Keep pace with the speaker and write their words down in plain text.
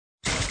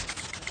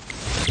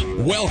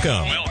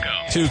Welcome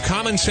to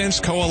Common Sense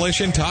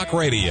Coalition Talk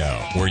Radio,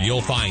 where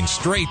you'll find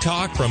straight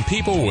talk from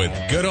people with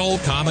good old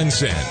common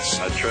sense.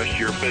 I trust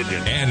your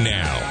opinion. And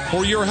now,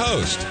 for your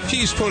host,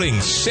 she's putting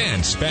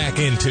sense back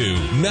into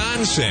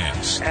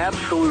nonsense.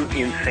 Absolute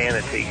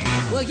insanity.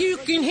 Well, you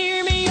can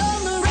hear me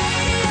on the radio.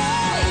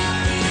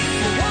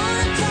 You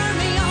wanna turn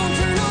me on,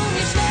 turn on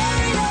your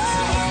stereo.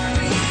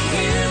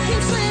 You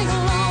can sing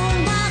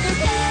along while they're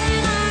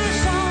playing our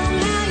song.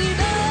 How you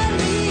done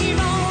me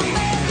wrong,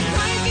 baby,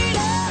 crank it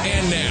up.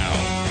 And now,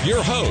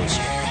 your host,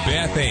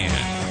 Beth Ann.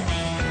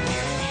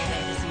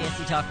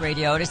 CSC Talk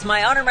Radio. It is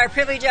my honor, my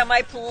privilege, and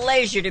my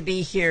pleasure to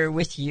be here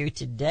with you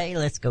today.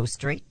 Let's go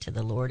straight to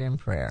the Lord in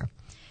prayer.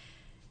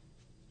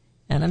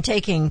 And I'm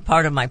taking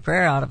part of my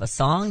prayer out of a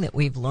song that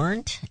we've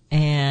learned,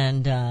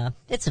 and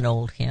it's an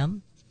old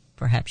hymn.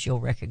 Perhaps you'll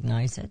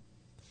recognize it.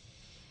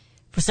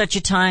 For such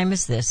a time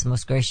as this,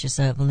 most gracious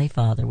Heavenly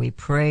Father, we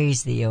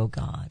praise Thee, O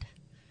God,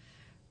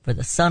 for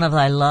the Son of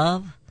Thy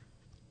love,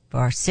 for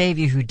our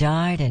Savior who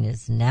died and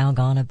is now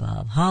gone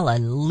above.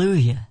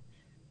 Hallelujah.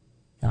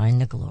 Thine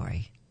the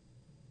glory.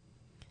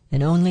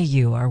 And only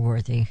You are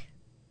worthy,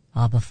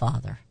 Abba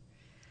Father.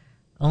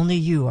 Only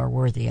You are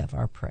worthy of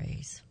our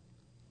praise.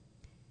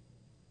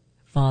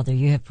 Father,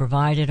 You have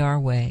provided our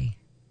way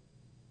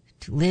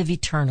to live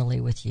eternally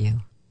with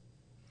You.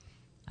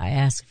 I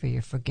ask for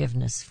Your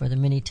forgiveness for the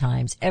many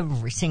times,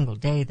 every single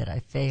day, that I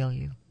fail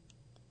You.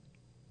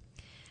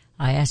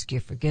 I ask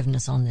Your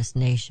forgiveness on this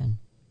nation.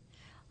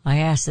 I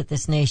ask that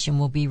this nation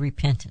will be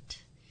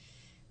repentant.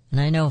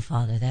 And I know,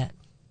 Father,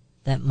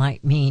 that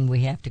might mean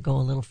we have to go a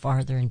little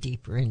farther and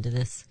deeper into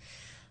this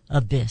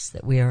abyss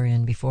that we are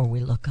in before we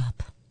look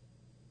up.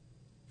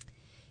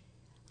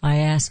 I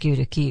ask You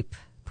to keep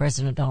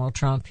President Donald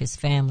Trump, his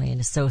family and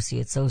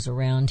associates, those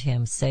around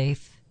him,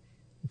 safe,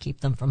 and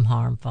keep them from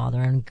harm,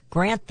 Father, and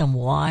grant them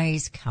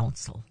wise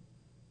counsel.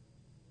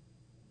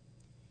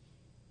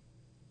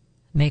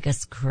 Make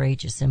us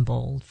courageous and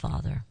bold,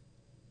 Father.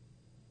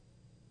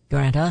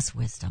 Grant us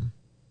wisdom.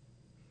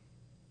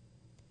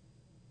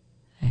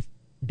 I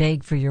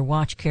beg for Your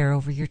watch care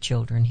over Your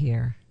children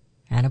here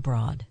and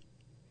abroad.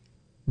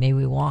 May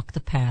we walk the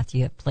path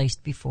You have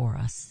placed before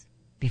us,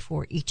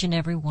 before each and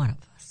every one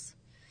of us.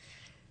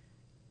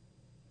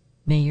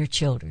 May Your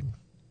children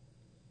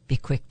be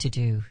quick to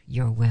do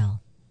Your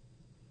will.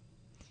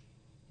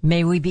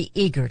 May we be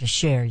eager to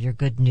share Your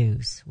good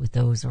news with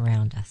those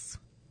around us.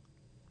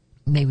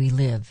 May we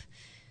live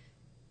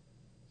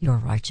Your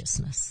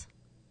righteousness.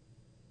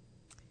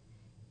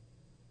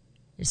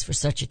 It is for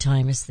such a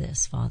time as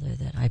this, Father,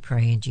 that I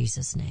pray in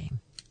Jesus' name.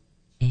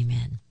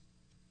 Amen.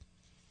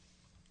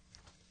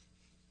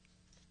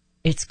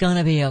 It's going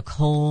to be a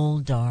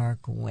cold,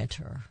 dark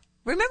winter.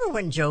 Remember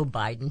when Joe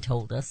Biden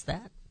told us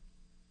that?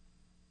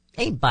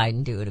 Ain't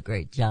Biden doing a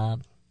great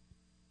job?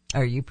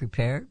 Are you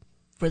prepared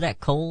for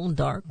that cold,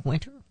 dark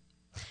winter?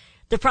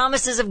 The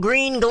promises of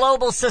green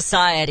global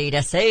society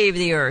to save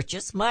the earth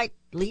just might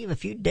leave a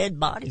few dead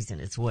bodies in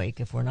its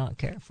wake if we're not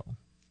careful.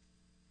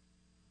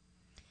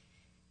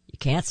 You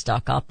can't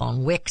stock up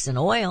on wicks and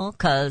oil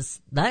because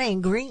that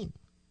ain't green.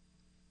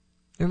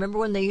 Remember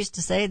when they used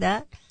to say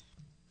that?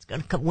 It's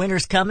gonna come,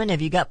 winter's coming.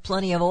 Have you got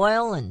plenty of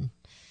oil and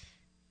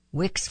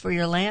wicks for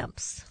your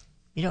lamps?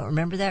 You don't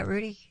remember that,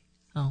 Rudy?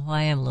 Oh,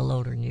 I am a little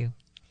older than you.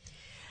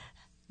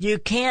 You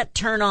can't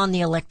turn on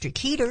the electric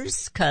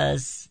heaters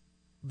because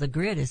the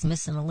grid is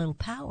missing a little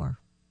power.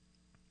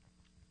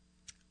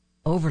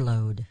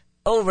 Overload.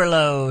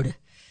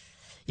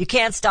 You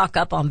can't stock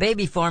up on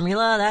baby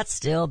formula. That's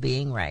still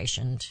being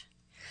rationed.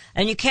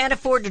 And you can't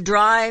afford to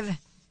drive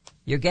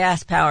your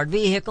gas-powered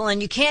vehicle,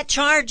 and you can't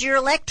charge your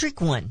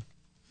electric one.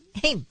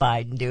 Ain't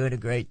Biden doing a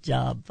great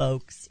job,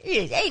 folks?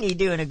 Ain't he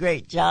doing a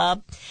great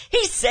job?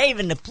 He's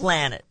saving the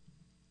planet.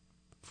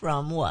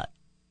 From what?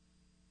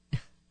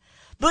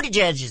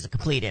 Buttigieg is a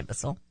complete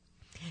imbecile.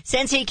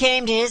 Since he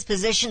came to his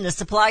position, the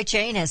supply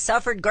chain has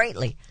suffered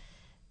greatly.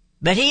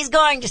 But he's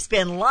going to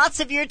spend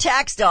lots of your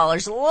tax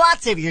dollars,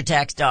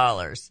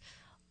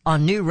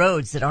 on new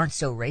roads that aren't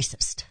so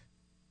racist.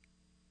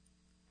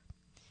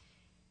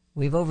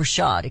 We've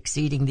overshot,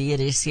 exceeding the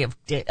idiocy of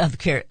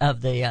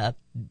the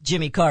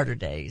Jimmy Carter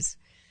days.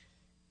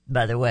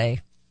 By the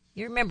way,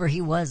 you remember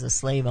he was a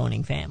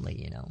slave-owning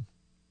family, you know.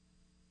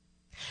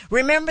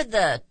 Remember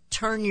the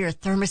turn your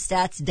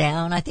thermostats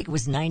down? I think it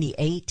was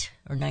 98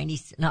 or 90.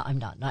 No, I'm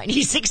not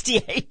 90,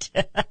 68.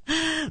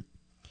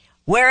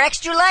 Wear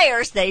extra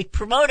layers. They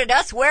promoted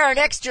us wearing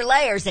extra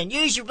layers and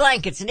use your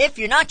blankets. And if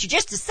you're not, you're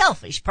just a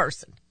selfish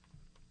person.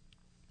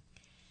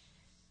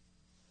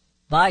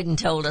 Biden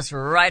told us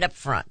right up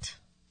front,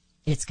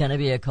 it's going to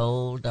be a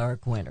cold,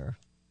 dark winter.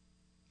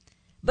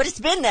 But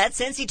it's been that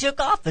since he took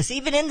office,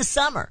 even in the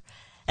summer.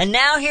 And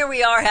now here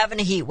we are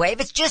having a heat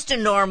wave. It's just a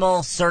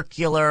normal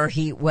circular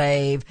heat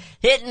wave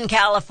hitting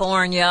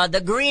California,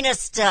 the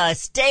greenest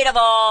state of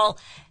all.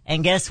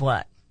 And guess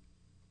what?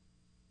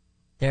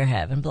 They're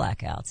having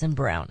blackouts and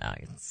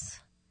brownouts.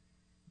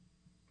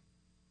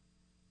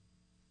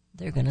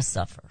 They're going to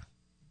suffer.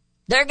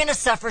 They're going to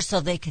suffer so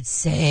they could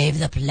save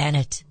the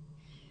planet.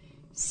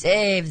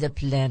 Save the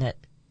planet.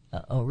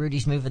 Uh-oh,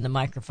 Rudy's moving the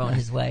microphone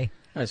his way.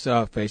 I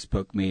saw a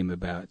Facebook meme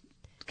about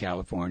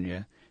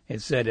California.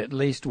 It said at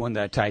least when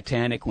the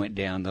Titanic went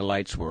down, the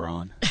lights were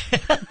on.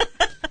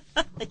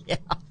 Yeah.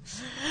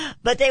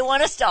 But they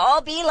want us to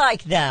all be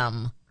like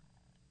them.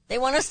 They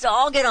want us to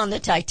all get on the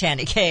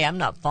Titanic. Hey, I'm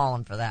not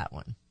falling for that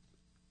one.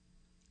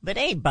 But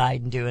ain't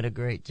Biden doing a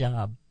great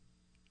job?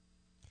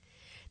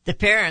 The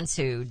parents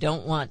who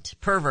don't want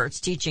perverts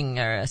teaching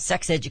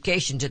sex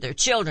education to their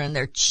children,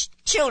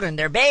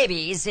 their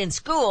babies in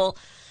school,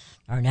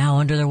 are now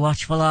under the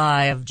watchful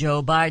eye of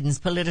Joe Biden's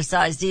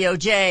politicized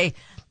DOJ,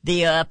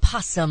 the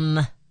possum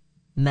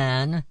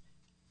man,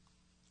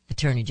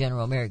 Attorney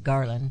General Merrick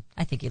Garland.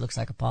 I think he looks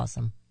like a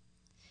possum.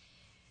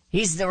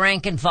 He's the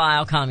rank and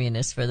file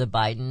communist for the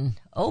Biden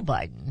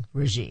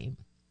regime.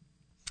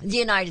 The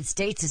United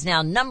States is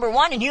now number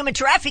one in human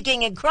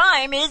trafficking, and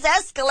crime is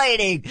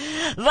escalating.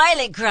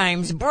 Violent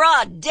crimes,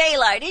 broad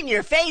daylight, in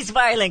your face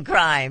violent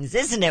crimes.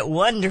 Isn't it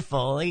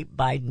wonderful? Ain't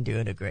Biden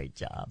doing a great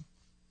job?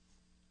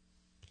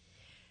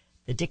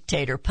 The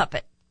dictator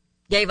puppet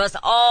gave us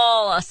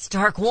all a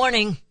stark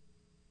warning.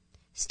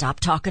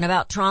 Stop talking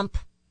about Trump.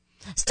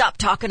 Stop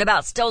talking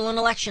about stolen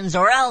elections,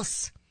 or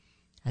else.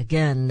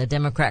 Again, the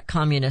Democrat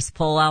communists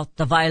pull out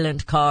the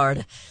violent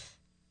card.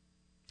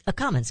 A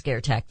common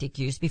scare tactic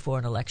used before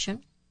an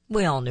election.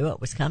 We all knew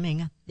it was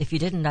coming. If you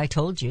didn't, I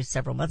told you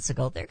several months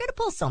ago, they're going to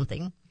pull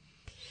something.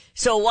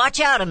 So watch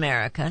out,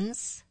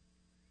 Americans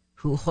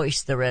who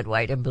hoist the red,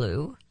 white, and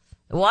blue.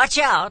 Watch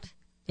out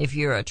if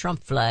you're a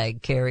Trump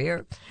flag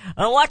carrier.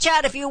 And watch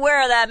out if you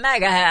wear that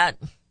MAGA hat.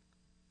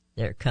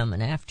 They're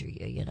coming after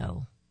you, you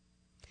know.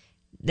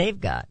 They've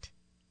got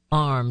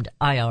armed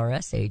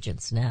IRS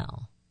agents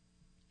now.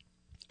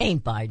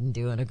 Ain't Biden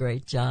doing a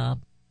great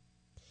job?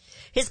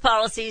 His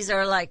policies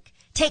are like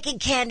taking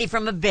candy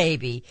from a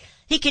baby.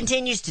 He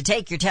continues to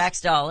take your tax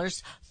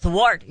dollars,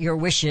 thwart your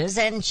wishes,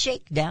 and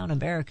shake down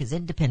America's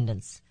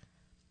independence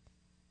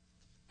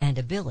and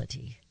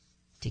ability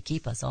to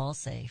keep us all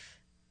safe.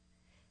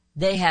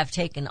 They have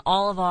taken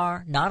all of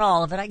our, not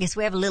all of it, I guess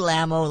we have a little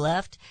ammo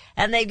left,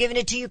 and they've given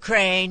it to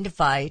Ukraine to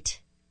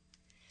fight.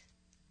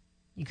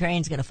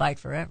 Ukraine's going to fight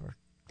forever.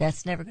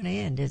 That's never going to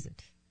end, is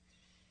it?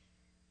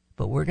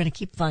 But we're going to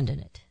keep funding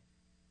it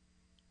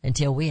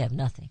until we have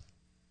nothing.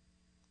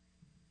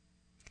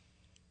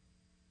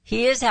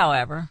 He is,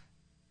 however,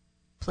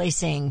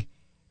 placing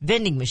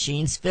vending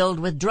machines filled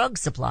with drug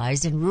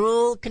supplies in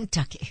rural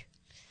Kentucky.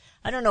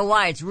 I don't know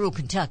why it's rural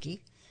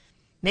Kentucky.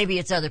 Maybe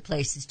it's other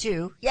places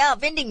too. Yeah,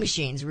 vending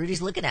machines.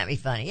 Rudy's looking at me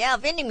funny. Yeah,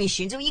 vending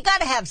machines. Well, you got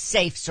to have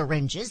safe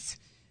syringes.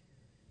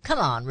 Come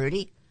on,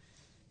 Rudy.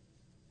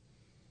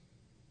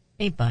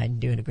 Ain't Biden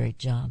doing a great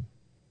job?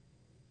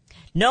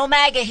 No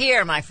MAGA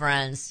here, my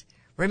friends.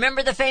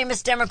 Remember the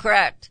famous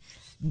Democrat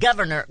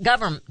governor,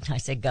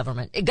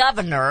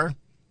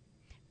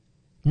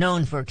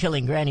 known for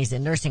killing grannies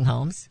in nursing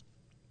homes.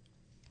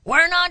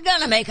 We're not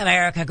gonna make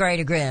America great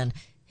again.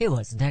 It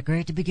wasn't that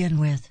great to begin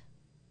with.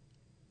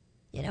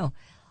 You know,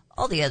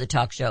 all the other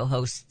talk show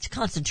hosts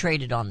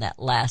concentrated on that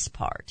last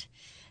part.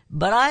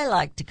 But I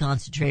like to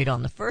concentrate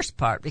on the first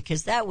part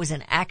because that was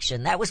an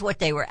action. That was what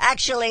they were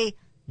actually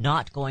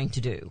not going to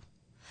do.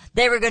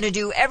 They were going to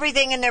do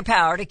everything in their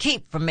power to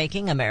keep from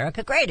making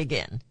America great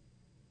again.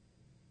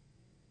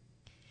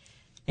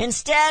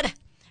 Instead,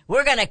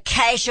 we're going to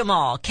cash them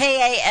all.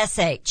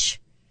 K-A-S-H.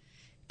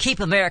 Keep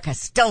America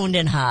stoned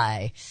and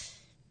high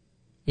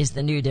is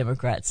the new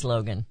Democrat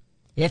slogan.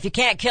 If you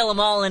can't kill them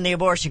all in the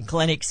abortion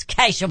clinics,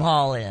 cash them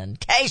all in.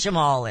 Cash them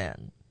all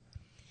in.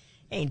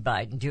 Ain't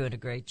Biden doing a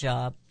great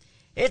job?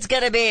 It's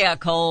going to be a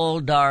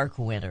cold, dark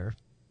winter.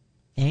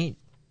 Ain't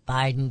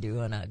Biden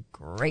doing a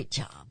great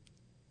job?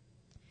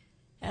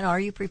 And are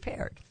you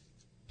prepared?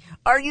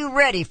 Are you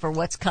ready for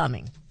what's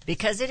coming?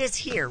 Because it is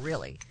here,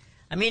 really.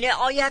 I mean,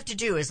 all you have to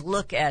do is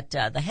look at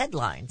the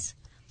headlines.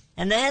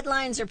 And the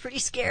headlines are pretty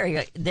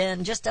scary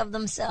than just of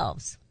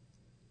themselves.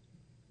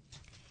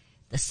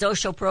 The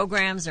social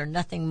programs are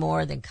nothing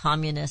more than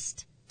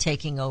communists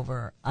taking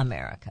over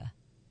America.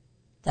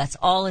 That's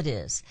all it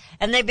is.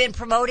 And they've been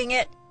promoting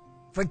it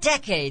for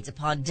decades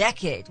upon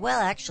decades.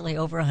 Well, actually,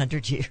 over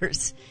 100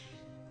 years.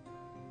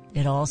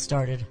 It all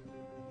started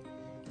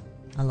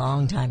a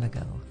long time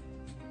ago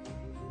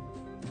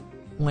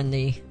when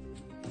the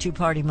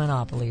two-party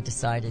monopoly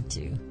decided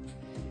to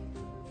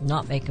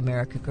not make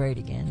America great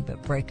again,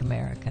 but break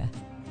America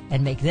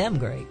and make them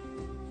great,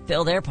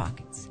 fill their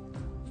pockets.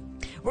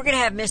 We're going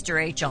to have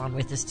Mr. H on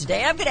with us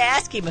today. I'm going to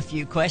ask him a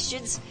few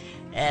questions,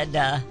 and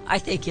I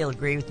think he'll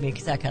agree with me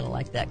because I kind of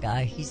like that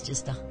guy.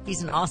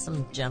 He's an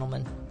awesome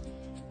gentleman,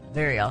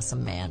 very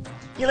awesome man.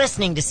 You're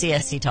listening to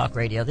CSC Talk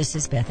Radio. This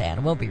is Beth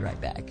Ann. We'll be right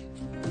back.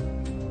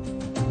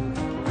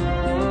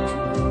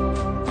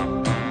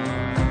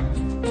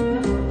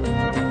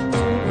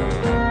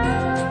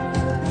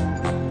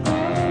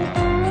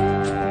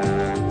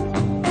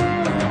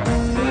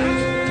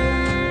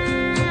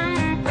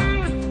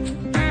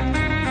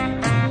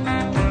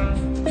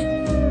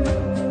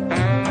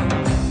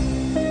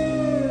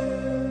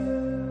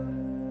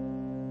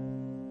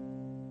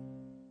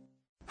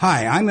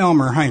 Hi, I'm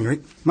Elmer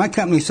Heinrich. My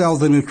company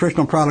sells a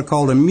nutritional product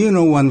called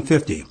Immuno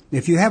 150.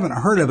 If you haven't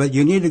heard of it,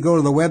 you need to go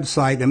to the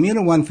website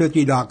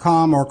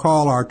immuno150.com or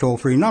call our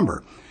toll-free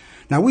number.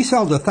 Now, we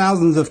sell to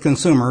thousands of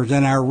consumers,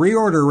 and our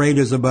reorder rate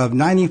is above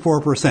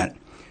 94%.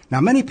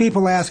 Now, many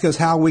people ask us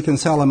how we can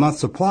sell a month's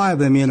supply of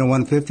Immuno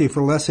 150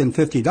 for less than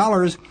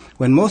 $50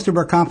 when most of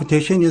our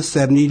competition is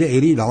 $70 to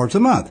 $80 a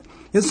month.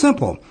 It's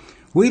simple.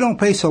 We don't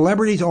pay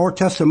celebrities or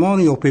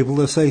testimonial people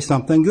to say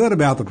something good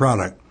about the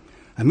product.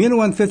 Immuno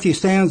 150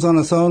 stands on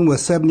its own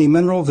with 70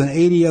 minerals and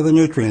 80 other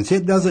nutrients.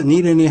 It doesn't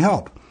need any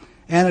help.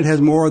 And it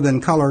has more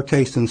than color,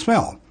 taste, and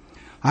smell.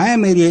 I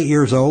am 88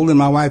 years old and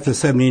my wife is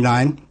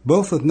 79,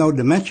 both with no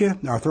dementia,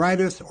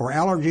 arthritis, or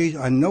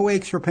allergies, and no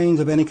aches or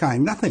pains of any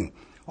kind. Nothing.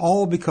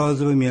 All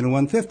because of Immuno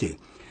 150.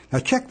 Now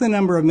check the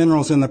number of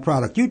minerals in the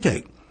product you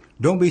take.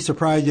 Don't be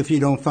surprised if you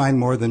don't find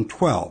more than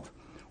 12.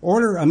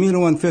 Order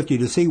Immuno 150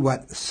 to see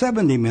what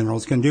 70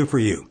 minerals can do for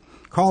you.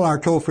 Call our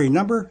toll-free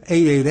number,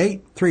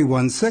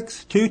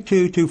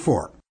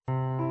 888-316-2224.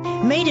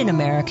 Made in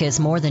America is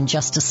more than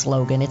just a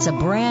slogan. It's a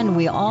brand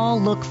we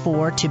all look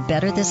for to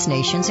better this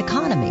nation's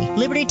economy.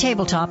 Liberty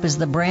Tabletop is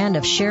the brand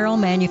of Sherrill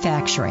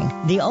Manufacturing,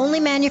 the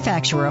only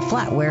manufacturer of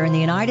flatware in the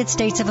United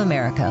States of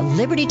America.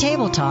 Liberty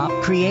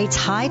Tabletop creates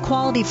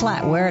high-quality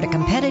flatware at a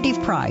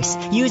competitive price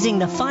using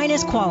the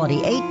finest quality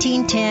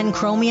 1810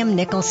 chromium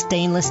nickel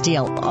stainless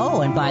steel.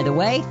 Oh, and by the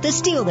way, the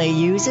steel they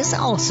use is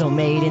also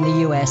made in the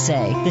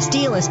USA. The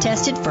steel is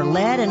tested for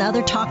lead and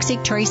other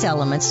toxic trace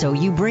elements, so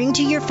you bring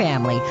to your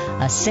family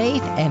a safe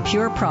and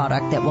pure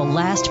product that will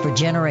last for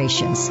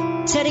generations.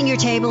 Setting your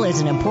table is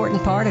an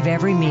important part of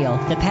every meal.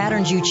 The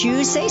patterns you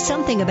choose say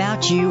something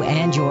about you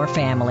and your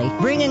family.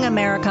 Bringing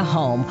America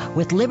home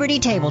with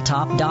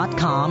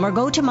LibertyTabletop.com, or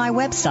go to my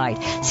website,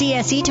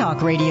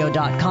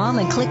 CSETalkRadio.com,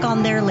 and click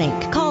on their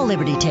link. Call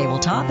Liberty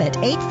Tabletop at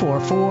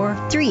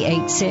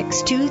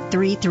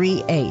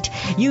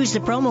 844-386-2338. Use the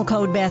promo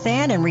code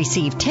BethAnn and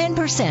receive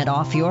 10%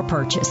 off your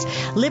purchase.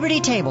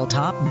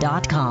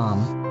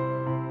 LibertyTabletop.com.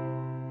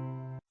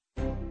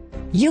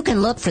 You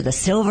can look for the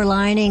silver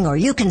lining, or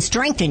you can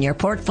strengthen your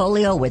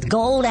portfolio with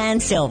gold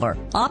and silver.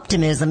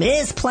 Optimism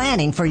is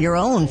planning for your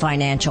own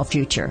financial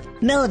future.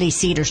 Melody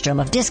Cedarstrom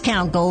of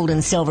Discount Gold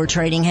and Silver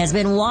Trading has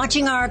been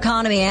watching our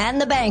economy and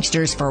the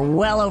banksters for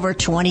well over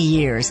 20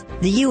 years.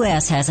 The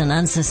U.S. has an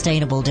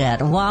unsustainable debt,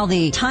 and while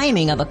the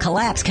timing of a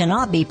collapse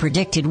cannot be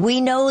predicted,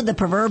 we know the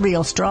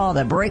proverbial straw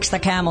that breaks the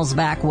camel's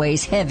back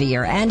weighs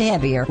heavier and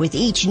heavier with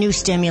each new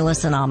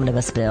stimulus and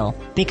omnibus bill.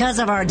 Because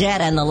of our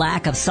debt and the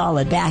lack of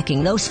solid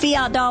backing, those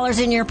fiat dollars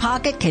in your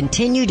pocket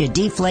continue to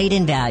deflate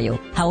in value.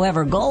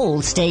 However,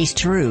 gold stays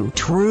true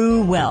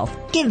wealth.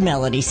 Give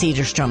Melody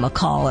Cedarstrom a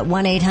call at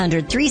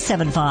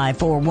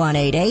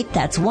 1-800-375-4188.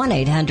 That's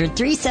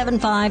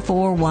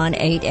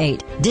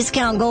 1-800-375-4188.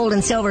 Discount Gold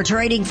and Silver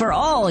Trading for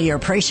all your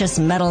precious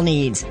metal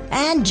needs.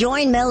 And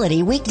join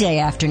Melody weekday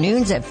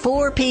afternoons at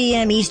 4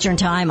 p.m. Eastern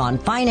Time on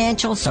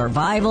Financial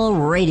Survival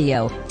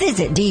Radio.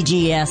 Visit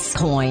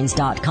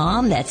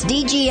DGScoins.com. That's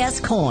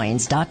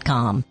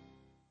DGScoins.com.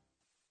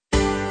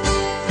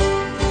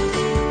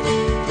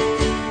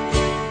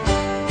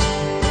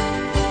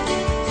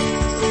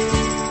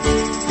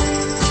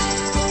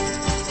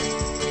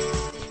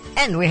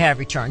 And we have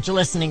returned. You're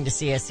listening to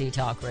CSC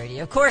Talk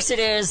Radio. Of course it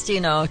is.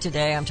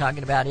 Today I'm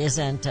talking about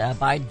isn't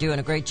Biden doing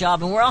a great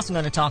job. And we're also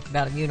going to talk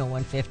about Immuno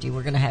 150.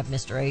 We're going to have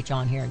Mr. H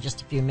on here in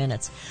just a few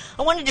minutes.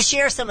 I wanted to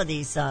share some of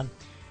these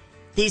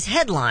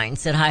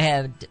headlines that I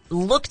have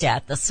looked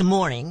at this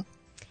morning.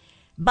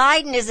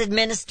 Biden is his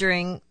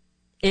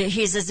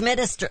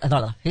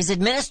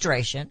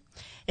administration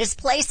is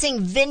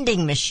placing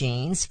vending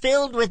machines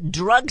filled with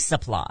drug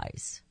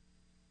supplies.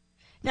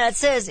 Now it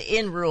says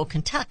in rural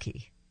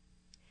Kentucky.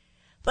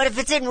 But if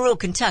it's in rural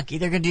Kentucky,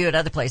 they're going to do it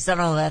other places. I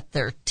don't know that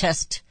their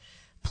test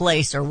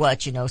place or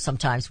what.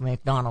 Sometimes when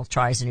McDonald's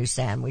tries a new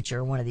sandwich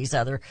or one of these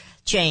other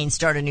chains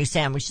start a new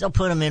sandwich, they'll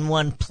put them in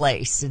one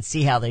place and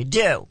see how they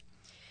do.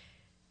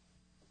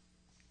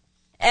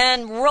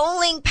 And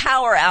rolling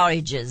power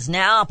outages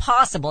now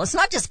possible. It's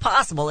not just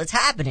possible, it's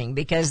happening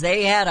because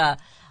they had a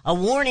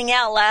warning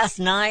out last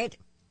night.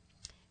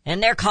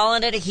 And they're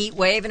calling it a heat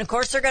wave. And, of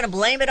course, they're going to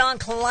blame it on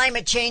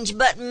climate change.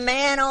 But,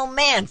 man, oh,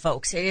 man,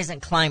 folks, it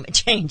isn't climate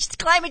change.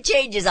 Climate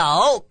change is a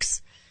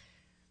hoax.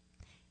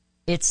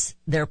 It's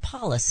their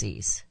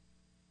policies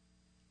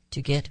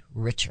to get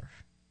richer.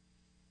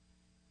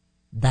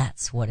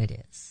 That's what it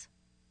is.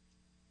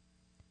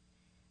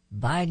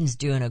 Biden's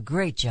doing a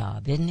great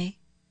job, isn't he?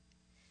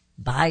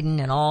 Biden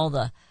and all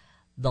the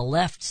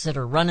lefts that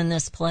are running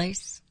this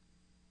place.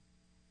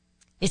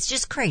 It's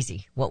just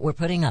crazy what we're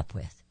putting up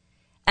with.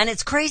 And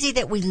it's crazy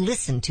that we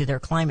listen to their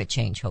climate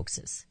change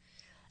hoaxes.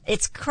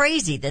 It's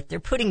crazy that they're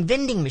putting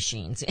vending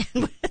machines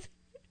in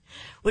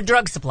with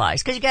drug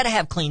supplies, because you got to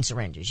have clean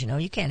syringes.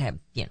 You can't have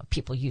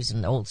people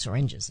using the old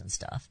syringes and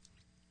stuff.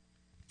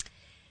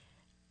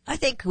 I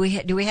think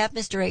do we have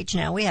Mr. H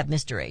now? We have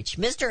Mr. H.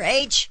 Mr.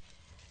 H,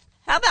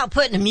 how about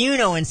putting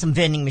Immuno in some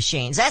vending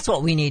machines? That's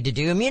what we need to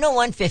do. Immuno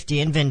 150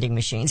 in vending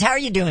machines. How are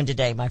you doing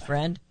today, my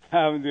friend?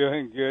 I'm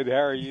doing good.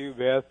 How are you,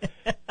 Beth?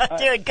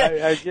 Doing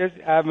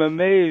good. I'm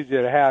amazed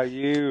at how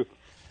you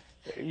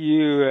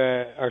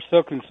are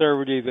so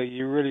conservative that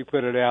you really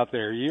put it out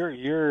there.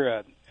 You're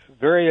a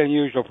very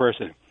unusual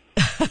person.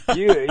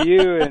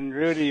 You and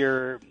Rudy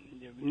are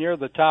near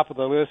the top of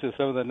the list of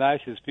some of the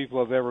nicest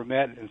people I've ever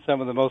met and some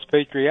of the most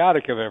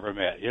patriotic I've ever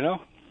met, you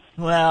know?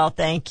 Well,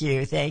 thank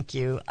you. It's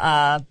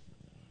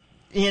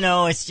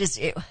just,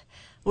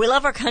 we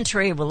love our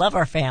country, we love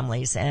our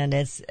families, and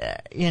it's,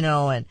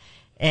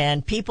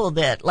 and people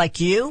that, like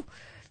you,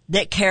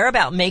 that care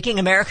about making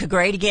America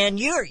great again.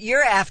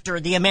 You're after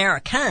the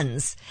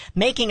Americans,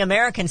 making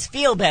Americans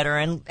feel better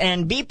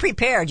and be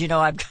prepared.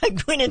 I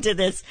went into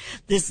this,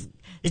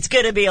 it's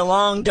going to be a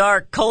long,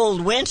 dark,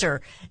 cold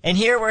winter. And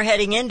here we're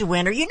heading into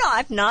winter.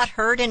 I've not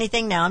heard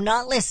anything now. I'm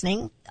not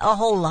listening a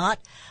whole lot,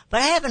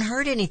 but I haven't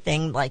heard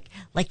anything like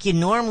you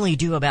normally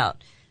do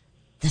about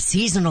the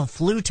seasonal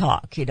flu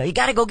talk. You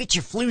got to go get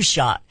your flu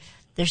shot.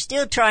 They're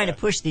still trying to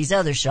push these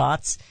other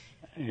shots.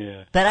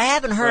 Yeah. But I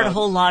haven't heard a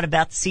whole lot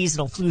about the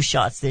seasonal flu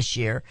shots this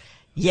year.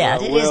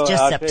 Yeah, it is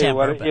just I'll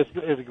September. Tell you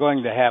what, it's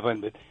going to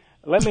happen. But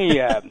let me,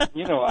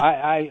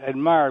 I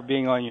admire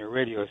being on your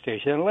radio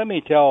station. And let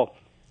me tell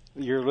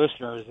your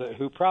listeners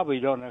who probably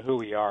don't know who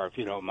we are, if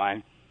you don't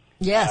mind.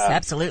 Yes,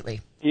 absolutely.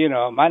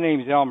 My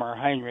name's Elmer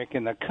Heinrich,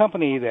 and the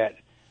company that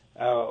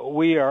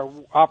we are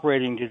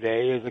operating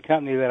today is a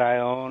company that I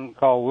own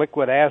called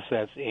Liquid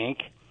Assets,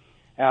 Inc.,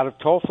 out of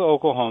Tulsa,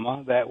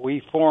 Oklahoma, that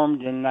we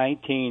formed in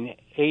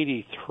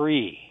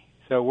 1983.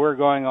 So we're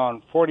going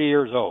on 40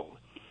 years old.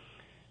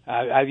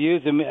 I've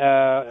used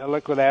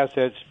Liquid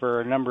Assets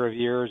for a number of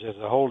years as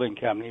a holding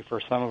company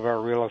for some of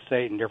our real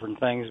estate and different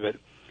things, but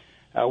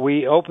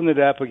we opened it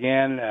up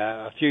again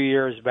a few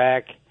years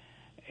back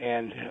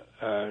and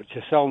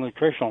to sell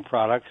nutritional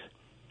products,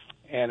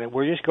 and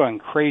we're just going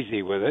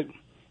crazy with it.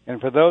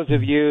 And for those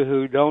of you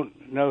who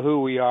don't know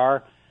who we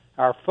are,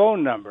 our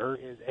phone number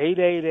is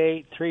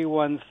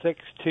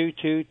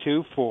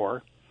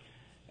 888-316-2224,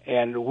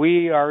 and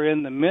we are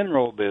in the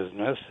mineral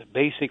business,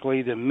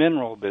 basically the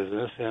mineral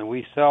business, and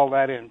we sell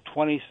that in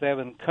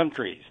 27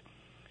 countries.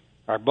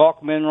 Our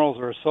bulk minerals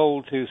are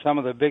sold to some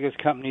of the biggest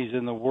companies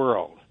in the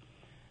world,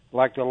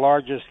 like the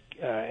largest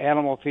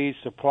animal feed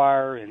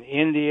supplier in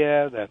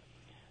India, the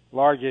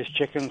largest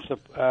chicken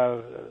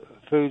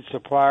food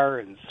supplier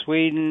in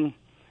Sweden.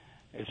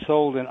 It's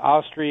sold in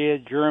Austria,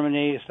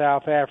 Germany,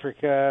 South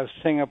Africa,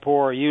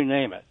 Singapore, you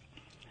name it.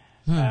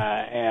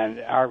 And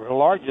our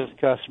largest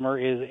customer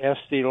is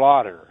Estee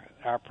Lauder.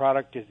 Our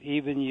product is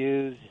even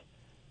used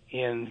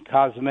in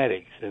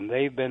cosmetics, and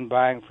they've been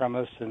buying from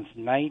us since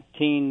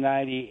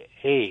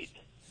 1998,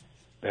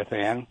 Beth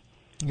Ann.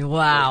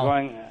 Wow.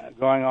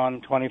 Going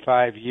on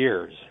 25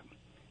 years.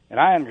 And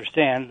I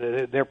understand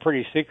that they're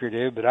pretty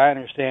secretive, but I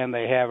understand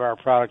they have our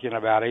product in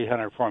about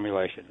 800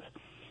 formulations.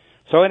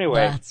 So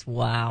anyway, that's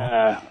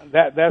wow.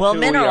 That's well, who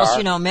minerals.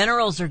 we are.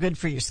 Minerals are good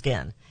for your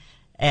skin,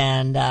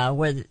 and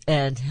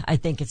I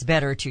think it's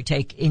better to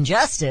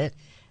ingest it,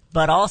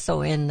 but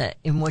also in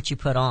what you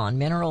put on.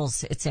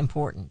 Minerals, it's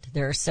important.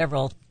 There's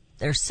several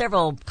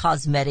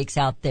cosmetics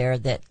out there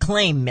that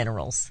claim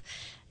minerals,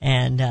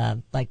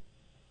 and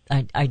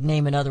I'd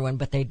name another one,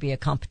 but they'd be a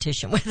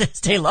competition with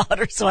Estee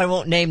Lauder, so I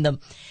won't name them.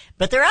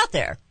 But they're out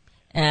there,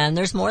 and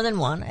there's more than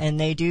one, and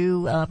they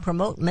do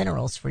promote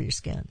minerals for your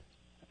skin.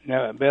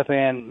 Now, Beth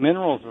Ann,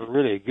 minerals are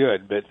really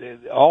good, but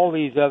all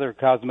these other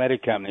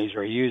cosmetic companies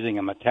are using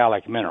a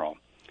metallic mineral.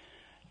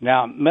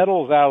 Now,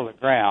 metals out of the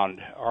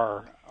ground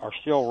are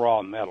still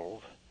raw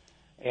metals,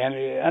 and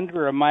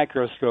under a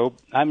microscope,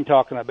 I'm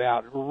talking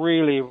about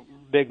really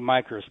big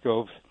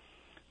microscopes,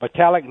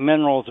 metallic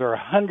minerals are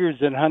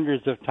hundreds and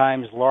hundreds of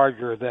times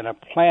larger than a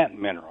plant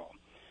mineral.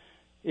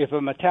 If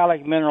a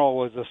metallic mineral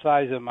was the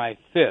size of my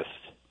fist,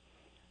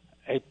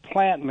 a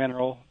plant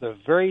mineral, the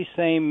very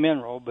same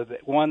mineral, but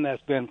one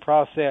that's been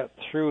processed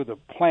through the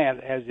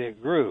plant as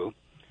it grew,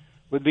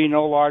 would be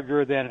no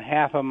larger than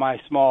half of my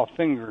small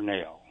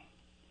fingernail.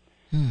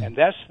 And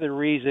that's the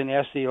reason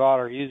Estee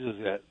Lauder uses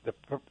it.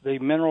 The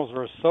minerals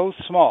are so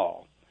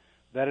small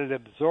that it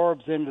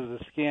absorbs into the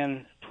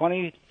skin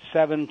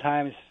 27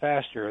 times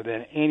faster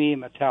than any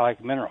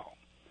metallic mineral.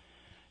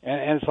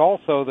 And it's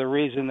also the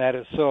reason that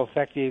it's so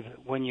effective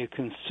when you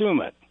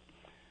consume it,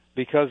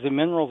 because the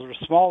minerals are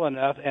small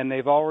enough and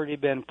they've already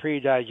been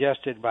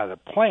pre-digested by the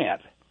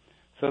plant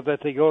so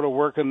that they go to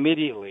work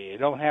immediately. You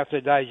don't have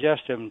to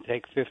digest them,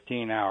 take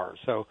 15 hours.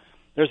 So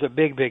there's a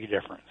big, big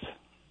difference.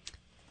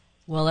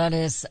 Well, that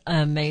is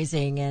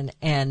amazing,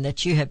 and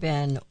that you have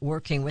been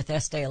working with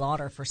Estee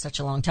Lauder for such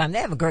a long time. They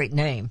have a great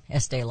name,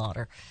 Estee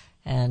Lauder,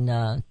 and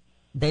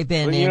they've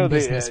been in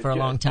business for a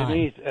long time.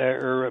 Denise,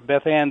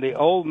 Beth Ann, the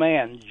old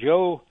man,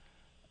 Joe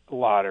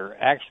Lauder,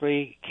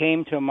 actually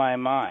came to my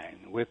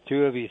mind with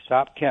two of his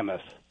top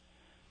chemists,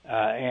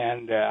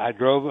 and I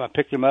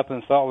picked him up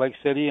in Salt Lake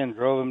City and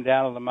drove him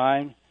down to the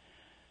mine.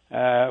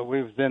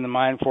 We was in the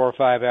mine 4 or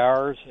 5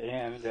 hours,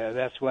 and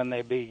that's when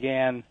they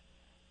began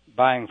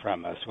buying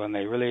from us, when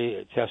they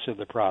really tested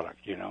the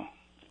product,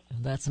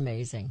 That's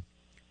amazing.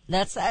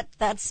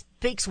 That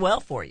speaks well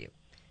for you.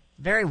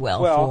 very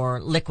well, Well- for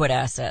liquid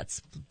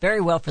assets,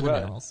 very well for the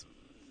Well, minerals.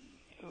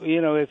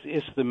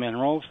 It's the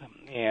minerals,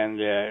 and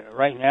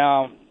right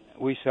now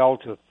we sell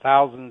to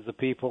thousands of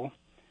people,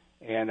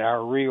 and our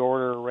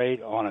reorder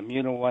rate on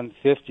Immuno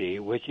 150,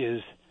 which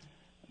is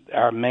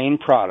our main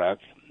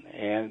product,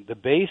 and the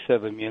base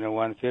of Immuno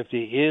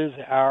 150 is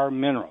our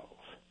minerals,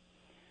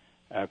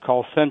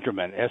 called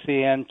Centraman,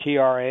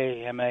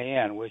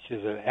 Sentraman, which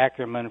is an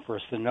acronym for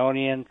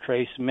Senonian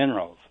Trace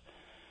Minerals.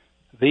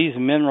 These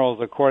minerals,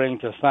 according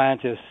to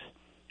scientists,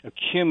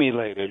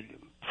 accumulated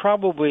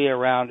probably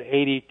around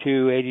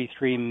 82,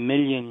 83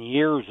 million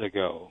years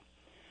ago,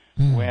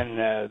 when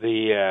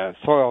the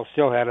soil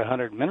still had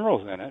 100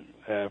 minerals in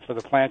it for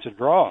the plant to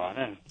draw on.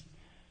 And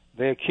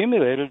they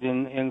accumulated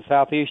in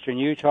southeastern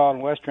Utah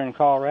and western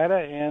Colorado,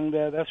 and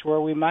that's where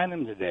we mine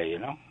them today, you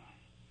know.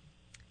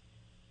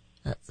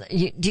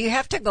 Do you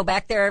have to go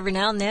back there every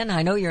now and then?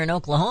 I know you're in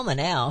Oklahoma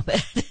now,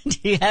 but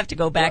do you have to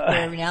go back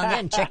there every now and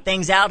then, check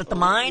things out at the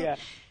mine? Yeah.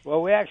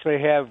 Well, we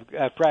actually have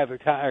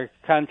private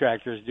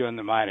contractors doing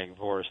the mining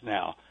for us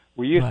now.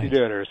 We used to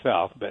do it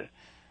ourselves, but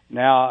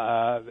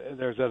now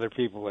there's other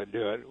people that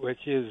do it,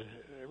 which is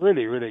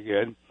really, really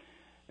good.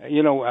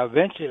 You know,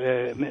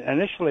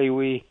 initially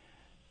we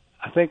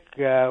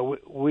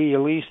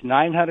leased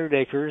 900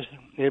 acres.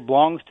 It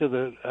belongs to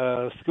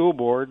the school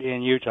board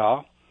in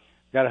Utah.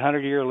 Got a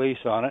 100-year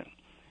lease on it.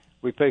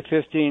 We pay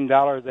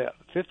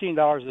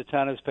 $15 a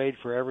ton is paid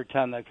for every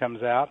ton that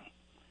comes out.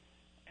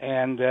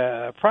 And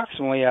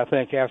approximately, I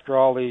think, after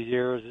all these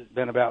years, it's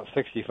been about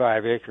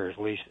 65 acres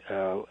leased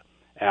lined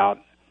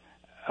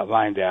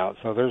out.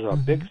 So there's a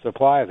big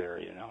supply there,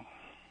 you know.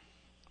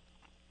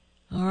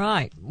 All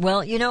right.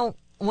 Well, you know,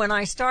 when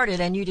I started,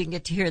 and you didn't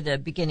get to hear the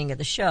beginning of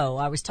the show,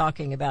 I was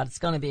talking about it's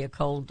going to be a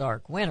cold,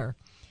 dark winter.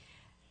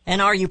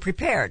 And are you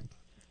prepared?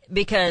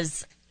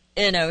 Because,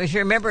 you know, if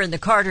you remember in the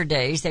Carter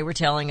days, they were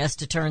telling us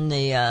to turn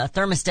the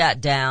thermostat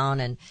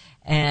down,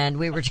 and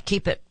we were to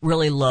keep it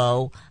really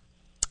low.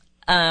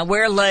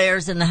 Wear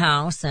layers in the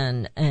house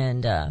and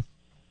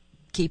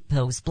keep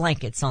those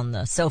blankets on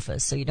the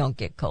sofas so you don't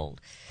get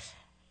cold.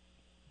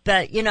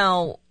 But, you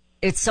know,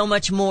 it's so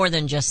much more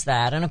than just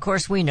that. And of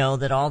course we know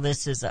that all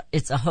this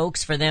it's a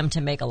hoax for them to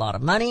make a lot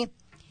of money.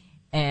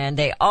 And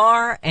they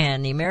are,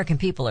 and the American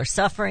people are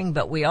suffering,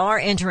 but we are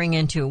entering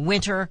into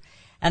winter.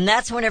 And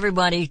that's when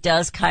everybody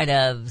does kind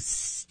of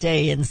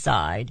stay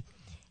inside.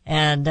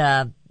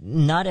 And,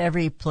 not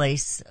every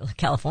place,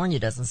 California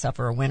doesn't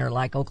suffer a winter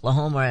like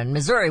Oklahoma and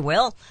Missouri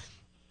will,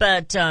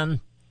 but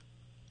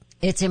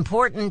it's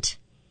important,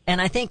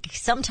 and I think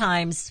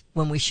sometimes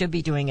when we should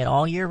be doing it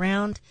all year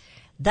round,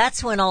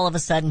 that's when all of a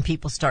sudden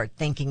people start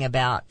thinking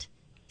about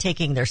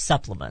taking their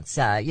supplements,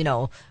 you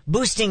know,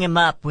 boosting them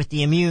up with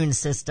the immune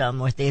system,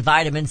 with the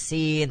vitamin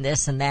C and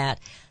this and that.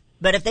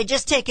 But if they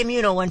just take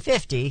Immuno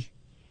 150,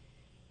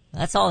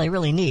 that's all they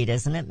really need,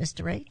 isn't it,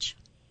 Mr. H?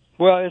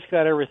 Well, it's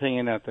got everything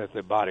in it that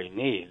the body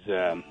needs,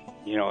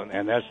 you know,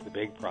 and that's the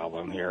big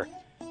problem here.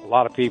 A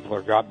lot of people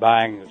are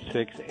buying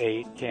 6,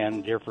 8,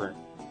 10 different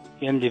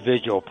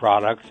individual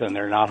products, and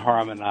they're not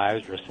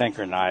harmonized or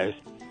synchronized,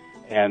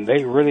 and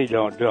they really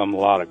don't do them a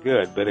lot of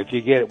good. But if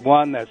you get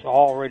one that's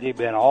already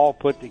been all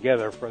put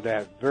together for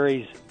that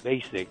very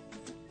basic,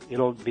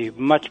 it'll be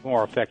much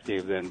more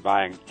effective than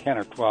buying 10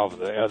 or 12 of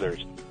the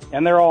others.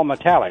 And they're all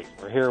metallic,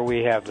 where here we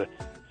have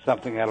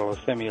something that'll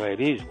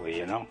assimilate easily,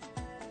 you know.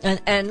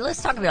 And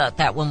let's talk about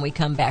that when we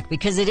come back,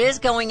 because it is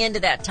going into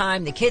that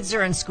time. The kids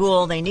are in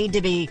school. They need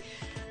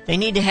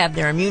to have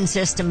their immune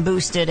system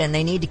boosted, and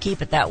they need to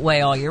keep it that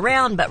way all year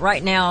round. But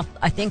right now,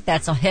 I think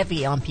that's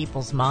heavy on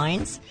people's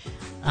minds.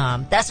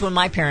 That's when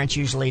my parents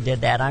usually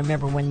did that. I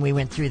remember when we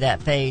went through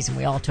that phase and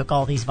we all took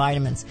all these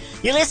vitamins.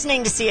 You're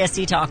listening to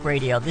CSC Talk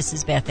Radio. This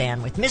is Beth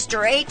Ann with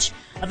Mr. H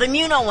of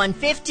Immuno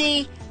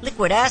 150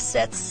 Liquid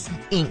Assets,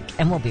 Inc.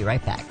 And we'll be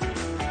right back.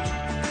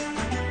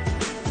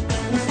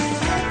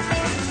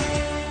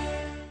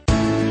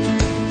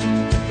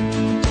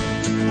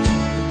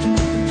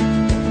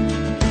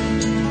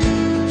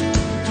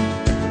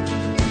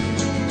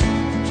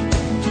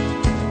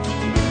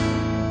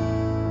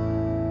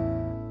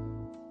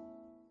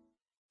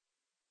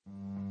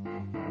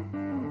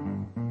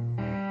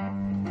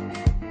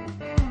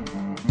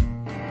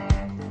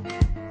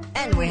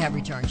 And we have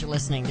returned. You're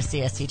listening to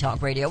CSC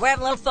Talk Radio. We're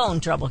having a little phone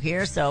trouble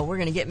here, so we're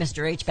going to get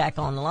Mr. H back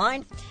on the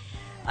line.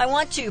 I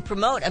want to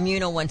promote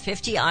Immuno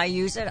 150. I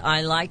use it.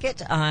 I like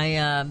it. I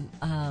am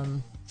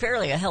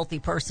fairly a healthy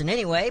person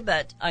anyway,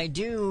 but I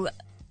do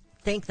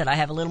think that I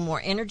have a little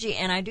more energy,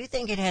 and I do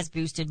think it has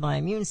boosted my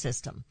immune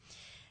system.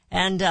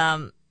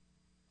 And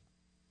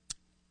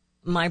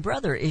my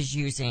brother is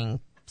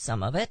using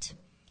some of it.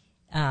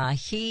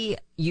 He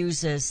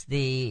uses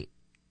the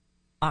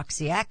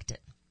Oxyactin.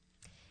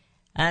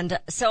 And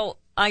so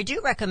I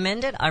do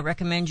recommend it. I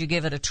recommend you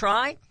give it a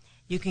try.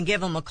 You can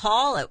give them a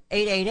call at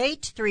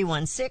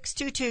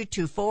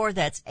 888-316-2224.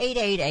 That's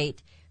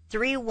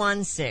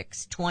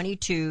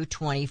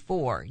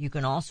 888-316-2224. You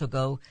can also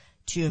go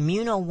to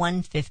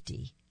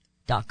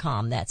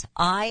Immuno150.com. That's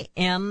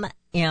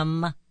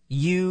IMMUNO,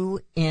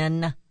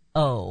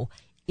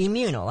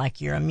 Immuno,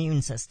 like your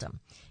immune system.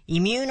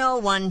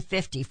 Immuno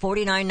 150,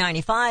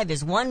 $49.95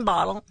 is one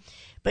bottle,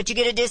 but you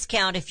get a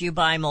discount if you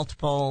buy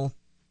multiple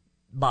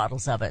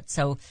bottles of it.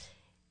 So,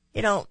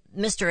 you know,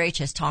 Mr. H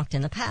has talked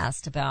in the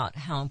past about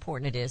how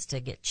important it is to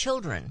get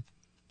children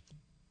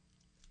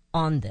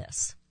on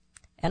this.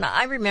 And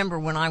I remember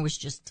when I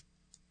was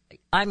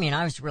I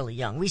was really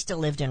young. We still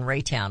lived in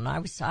Raytown.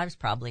 I was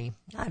probably,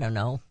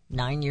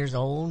 9 years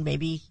old,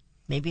 maybe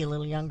a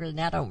little younger than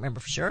that. I don't remember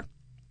for sure.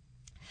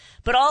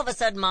 But all of a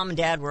sudden, Mom and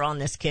Dad were on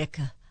this kick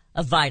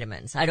of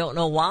vitamins. I don't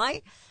know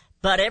why,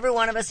 but every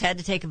one of us had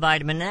to take a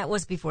vitamin, and that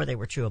was before they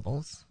were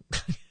chewables.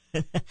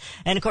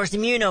 And of course,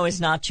 Immuno is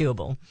not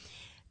chewable.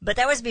 But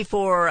that was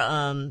before,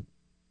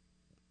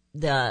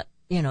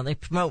 they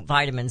promote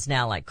vitamins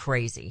now like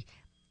crazy.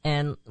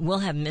 And we'll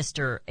have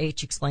Mr.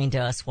 H explain to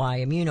us why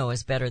Immuno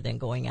is better than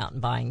going out and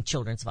buying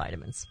children's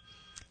vitamins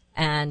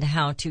and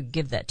how to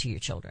give that to your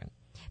children.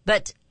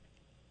 But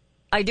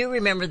I do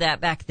remember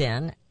that back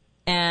then,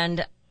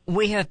 and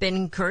we have been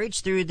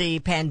encouraged through the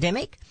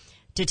pandemic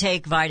to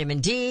take vitamin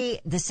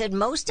D. They said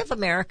most of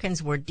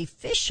Americans were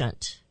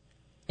deficient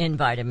in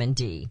vitamin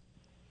D.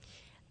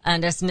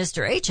 And as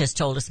Mr. H has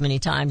told us many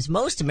times,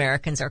 most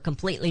Americans are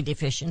completely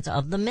deficient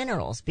of the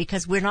minerals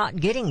because we're not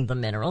getting the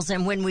minerals.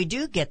 And when we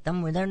do get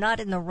them, they're not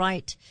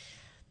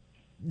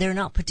they're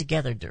not put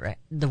together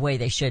the way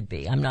they should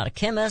be. I'm not a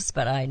chemist,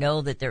 but I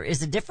know that there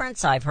is a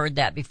difference. I've heard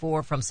that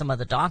before from some of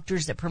the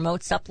doctors that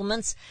promote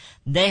supplements.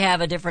 They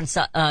have a different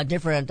set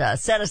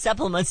of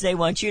supplements they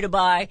want you to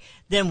buy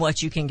than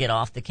what you can get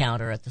off the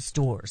counter at the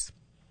stores.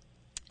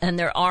 And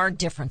there are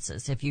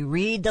differences. If you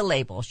read the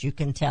labels, you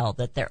can tell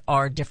that there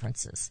are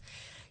differences.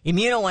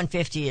 Immuno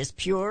 150 is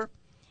pure,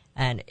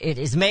 and it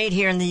is made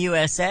here in the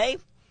USA.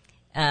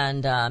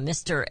 And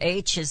Mr.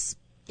 H is,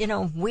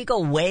 we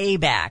go way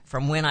back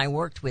from when I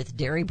worked with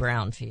Derry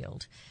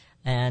Brownfield.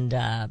 And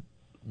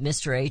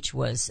Mr. H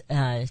was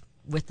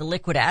with the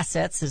Liquid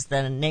Assets is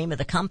the name of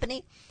the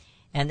company.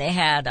 And they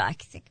had, I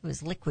think it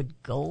was Liquid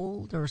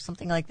Gold or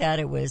something like that.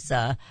 It was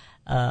a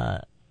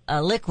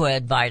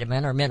liquid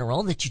vitamin or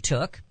mineral that you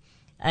took,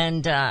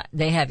 and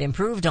they have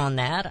improved on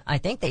that. I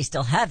think they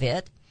still have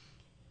it,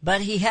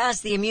 but he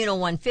has the Immuno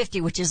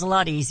 150, which is a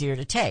lot easier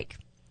to take.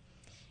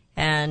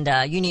 And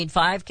you need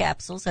 5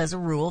 capsules as a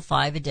rule,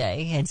 5 a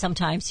day, and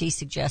sometimes he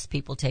suggests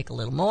people take a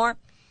little more.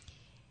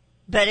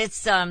 But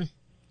it's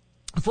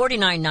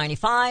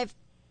 $49.95,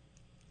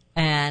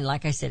 and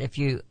like I said, if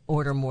you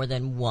order more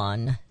than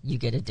one, you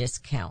get a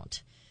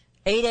discount.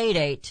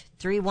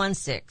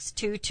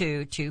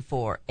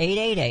 888-316-2224.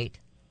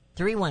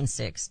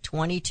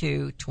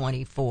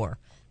 888-316-2224.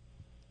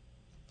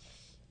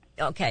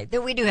 Okay,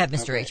 then we do have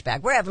Mr. H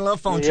back. We're having a little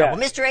phone trouble.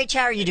 Mr. H,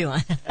 how are you doing?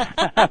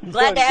 I'm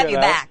glad to have you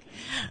back.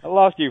 I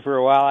lost you for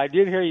a while. I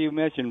did hear you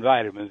mention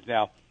vitamins.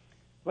 Now,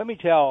 let me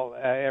tell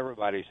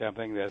everybody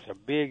something that's a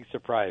big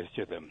surprise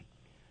to them.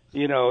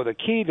 The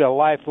key to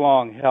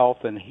lifelong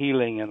health and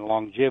healing and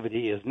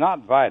longevity is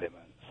not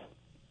vitamins.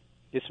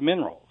 It's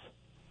minerals.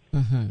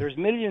 Mm-hmm. There's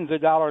millions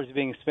of dollars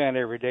being spent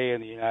every day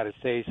in the United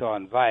States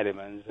on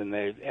vitamins, and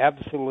they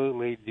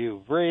absolutely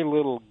do very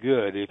little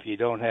good if you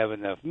don't have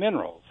enough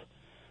minerals.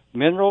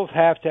 Minerals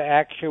have to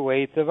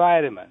actuate the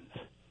vitamins.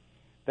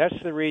 That's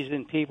the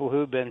reason people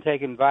who've been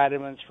taking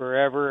vitamins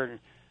forever and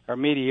are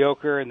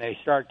mediocre, and they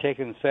start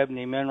taking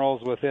 70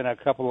 minerals within a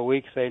couple of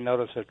weeks, they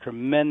notice a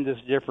tremendous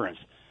difference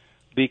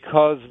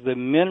because the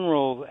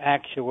minerals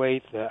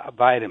actuate the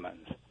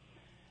vitamins.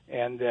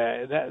 And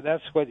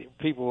that's what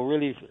people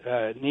really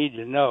need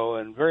to know,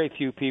 and very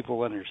few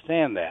people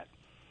understand that.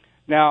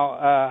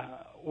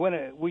 Now,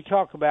 when we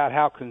talk about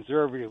how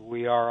conservative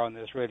we are on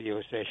this radio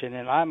station,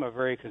 and I'm a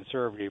very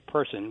conservative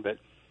person, but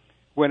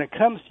when it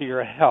comes to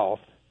your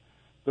health,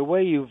 the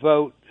way you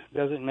vote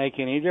doesn't make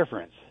any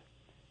difference.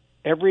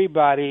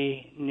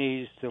 Everybody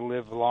needs to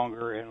live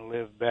longer and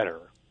live better.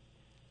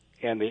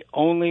 And the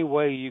only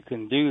way you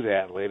can do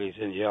that, ladies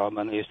and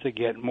gentlemen, is to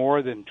get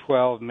more than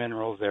 12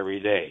 minerals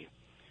every day.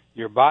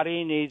 Your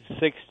body needs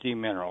 60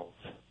 minerals,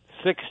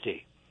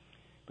 60.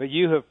 But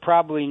you have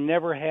probably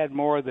never had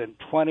more than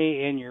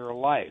 20 in your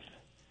life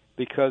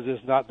because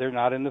they're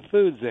not in the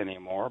foods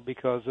anymore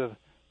because of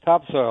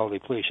topsoil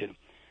depletion.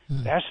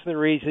 That's the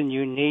reason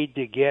you need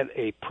to get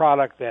a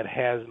product that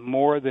has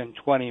more than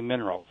 20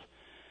 minerals.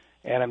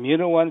 And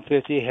Immuno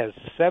 150 has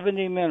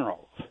 70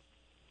 minerals.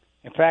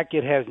 In fact,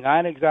 it has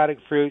 9 exotic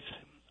fruits,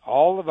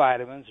 all the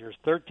vitamins. There's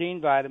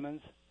 13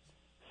 vitamins,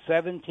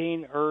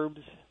 17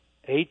 herbs,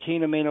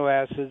 18 amino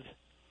acids,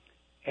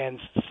 and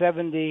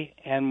 70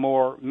 and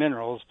more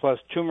minerals, plus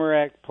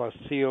turmeric, plus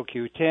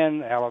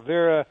CoQ10, aloe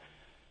vera,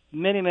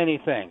 many, many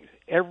things.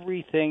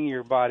 Everything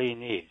your body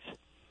needs.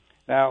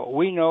 Now,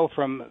 we know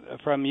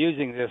from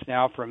using this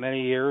now for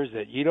many years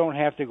that you don't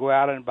have to go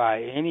out and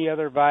buy any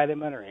other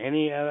vitamin or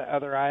any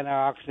other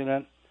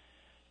antioxidant.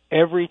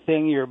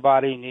 Everything your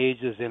body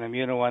needs is in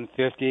Immuno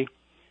 150.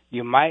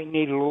 You might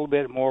need a little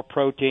bit more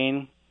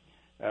protein,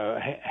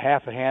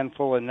 half a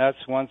handful of nuts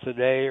once a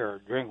day,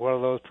 or drink one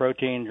of those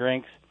protein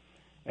drinks,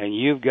 and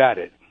you've got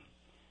it.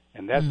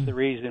 And that's the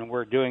reason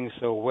we're doing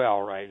so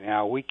well right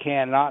now. We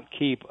cannot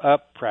keep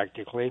up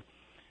practically.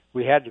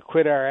 We had to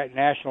quit our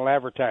national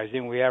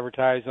advertising. We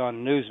advertise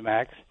on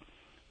Newsmax,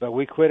 but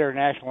we quit our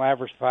national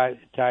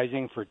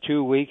advertising for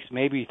 2 weeks,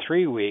 maybe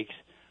 3 weeks,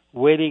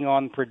 waiting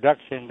on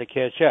production to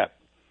catch up.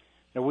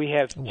 Now, we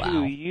have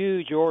two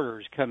huge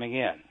orders coming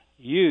in,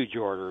 huge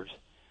orders.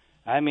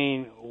 I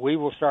mean, we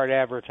will start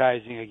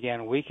advertising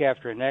again week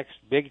after next,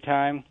 big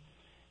time,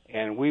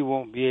 and we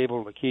won't be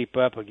able to keep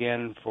up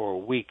again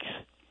for weeks.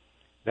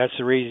 That's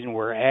the reason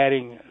we're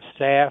adding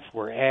staff.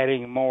 We're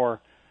adding more.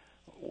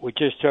 We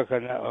just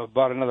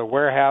bought another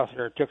warehouse,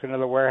 or took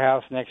another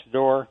warehouse next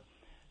door,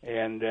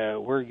 and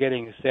we're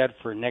getting set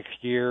for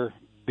next year,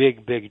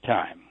 big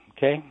time.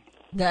 Okay?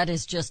 That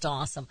is just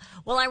awesome.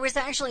 Well, I was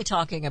actually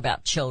talking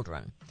about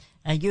children.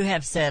 You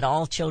have said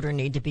all children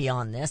need to be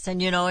on this,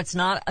 and you know it's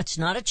not a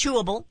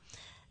chewable.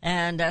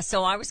 And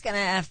so I was going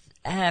to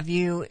have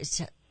you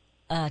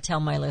tell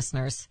my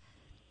listeners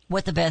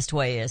what the best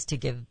way is to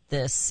give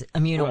this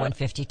Immuno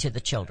 150 to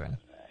the children.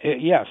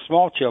 Yeah,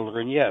 small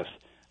children, yes.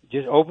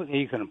 Just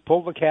you can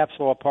pull the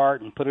capsule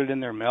apart and put it in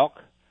their milk,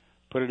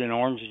 put it in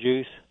orange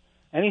juice,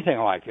 anything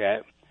like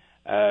that,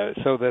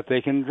 so that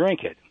they can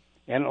drink it.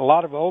 And a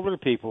lot of older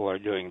people are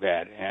doing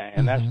that,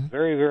 and that's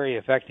very, very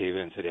effective,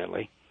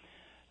 incidentally.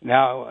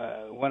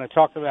 Now, when I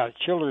talk about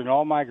children,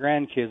 all my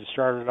grandkids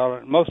started on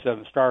it. Most of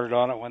them started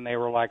on it when they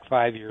were like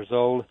 5 years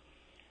old.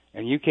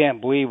 And you can't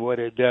believe what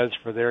it does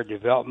for their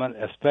development,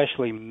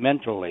 especially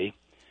mentally.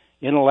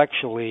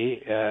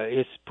 Intellectually,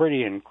 it's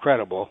pretty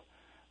incredible.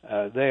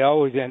 They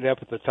always end up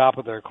at the top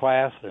of their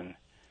class and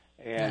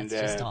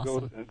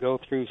awesome. go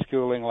through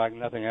schooling like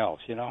nothing else,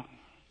 you know.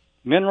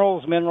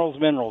 Minerals,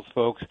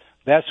 folks.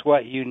 That's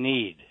what you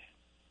need.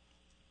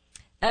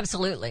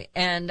 Absolutely.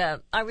 And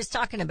I was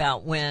talking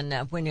about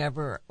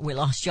whenever we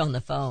lost you on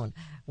the phone,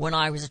 when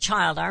I was a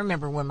child, I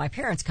remember when my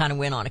parents kind of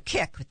went on a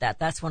kick with that.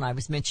 That's when I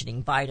was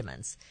mentioning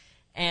vitamins.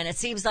 And it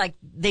seems like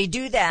they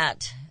do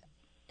that,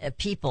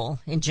 people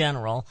in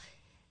general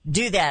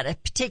do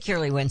that,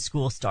 particularly when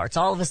school starts.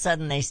 All of a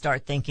sudden they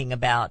start thinking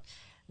about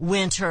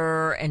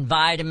winter and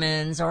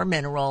vitamins or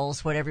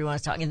minerals, whatever you want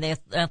to talk. And they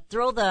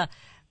throw the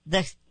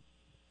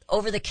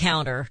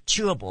over-the-counter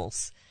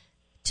chewables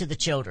to the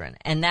children.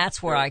 And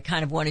that's where I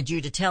kind of wanted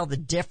you to tell the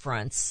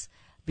difference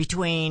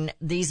between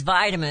these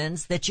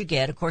vitamins that you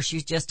get. Of course,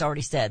 you just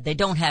already said they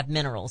don't have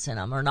minerals in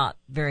them, or not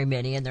very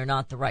many, and they're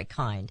not the right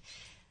kind,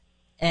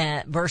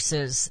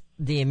 versus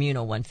the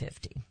Immuno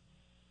 150.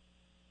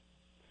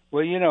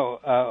 Well, you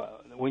know,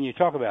 when you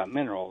talk about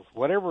minerals,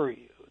 whatever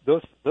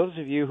those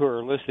of you who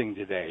are listening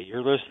today,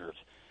 your listeners,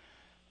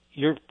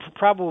 you're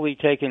probably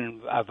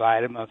taking a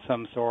vitamin of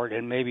some sort,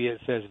 and maybe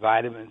it says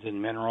vitamins and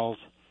minerals.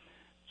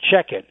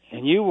 Check it,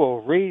 and you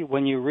will read,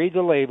 when you read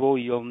the label,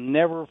 you'll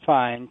never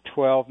find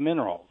 12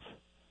 minerals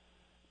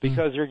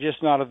because they're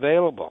just not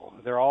available.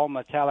 They're all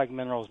metallic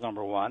minerals,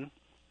 number one,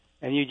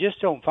 and you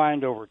just don't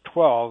find over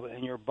 12,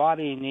 and your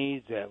body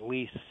needs at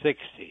least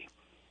 60.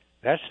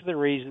 That's the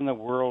reason the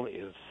world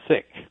is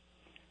sick.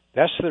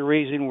 That's the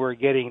reason we're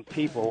getting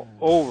people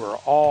over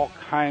all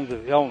kinds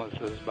of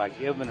illnesses by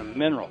giving them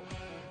minerals.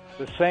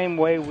 The same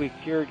way we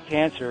cured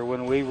cancer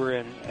when we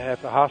were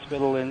at the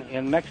hospital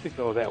in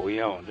Mexico that we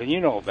owned. And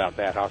you know about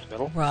that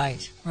hospital.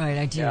 Right,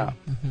 I do. Yeah.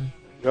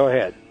 Go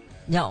ahead.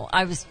 No,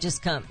 I was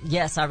just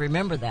yes, I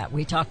remember that.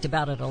 We talked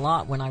about it a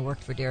lot when I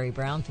worked for Dairy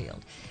Brownfield.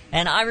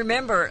 And I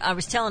remember, I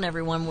was telling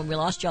everyone when we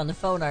lost you on the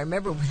phone, I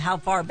remember how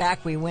far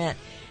back we went.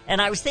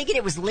 And I was thinking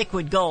it was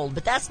liquid gold,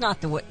 but that's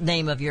not the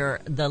name of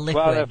the liquid.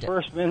 Well, the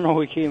first mineral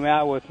we came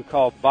out with was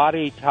called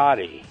Body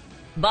Toddy.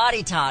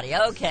 Body Toddy,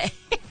 okay.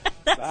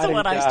 That's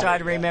what I was trying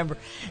to remember.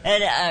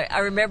 And I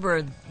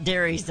remember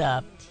Dairy's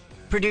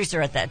producer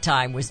at that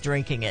time was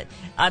drinking it.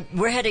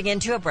 We're heading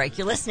into a break.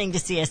 You're listening to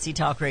CSC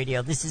Talk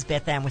Radio. This is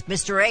Beth Ann with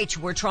Mr. H.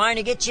 We're trying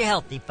to get you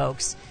healthy,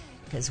 folks,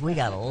 because we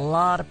got a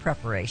lot of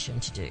preparation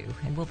to do.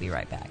 And we'll be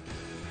right back.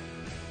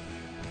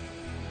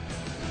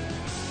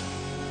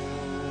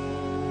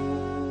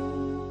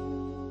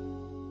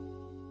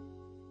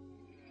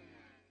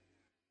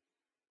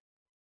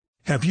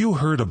 Have you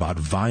heard about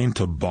Vine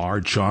to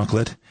Bar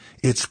chocolate?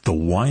 It's the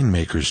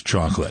winemaker's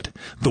chocolate,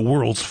 the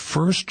world's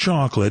first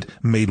chocolate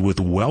made with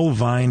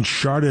well-vined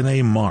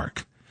Chardonnay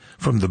marc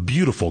from the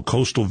beautiful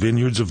coastal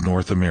vineyards of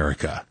North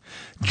America.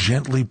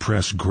 Gently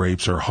pressed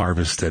grapes are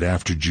harvested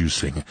after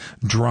juicing,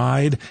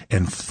 dried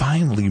and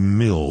finely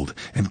milled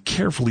and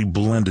carefully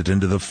blended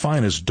into the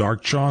finest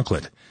dark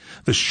chocolate.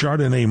 The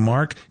Chardonnay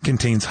marc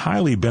contains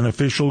highly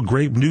beneficial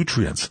grape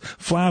nutrients,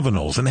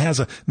 flavanols, and has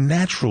a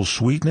natural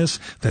sweetness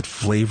that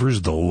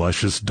flavors the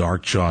luscious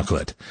dark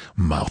chocolate.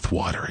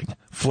 Mouth-watering,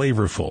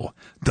 flavorful,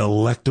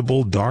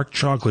 delectable dark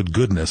chocolate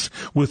goodness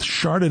with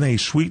Chardonnay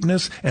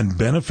sweetness and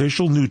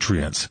beneficial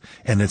nutrients.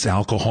 And it's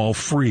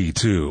alcohol-free,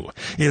 too.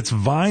 It's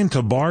Vine Vine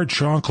to Bar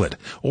chocolate.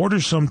 Order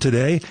some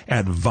today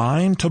at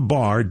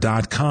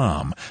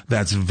vinetobar.com.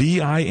 That's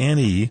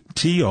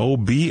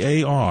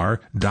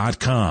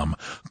VINETOBAR.com.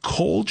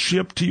 Cold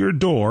shipped to your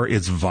door,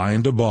 it's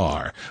Vine to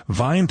Bar.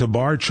 Vine to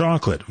Bar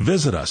chocolate.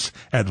 Visit us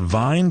at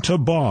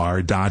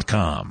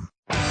vinetobar.com.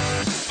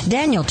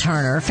 Daniel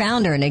Turner,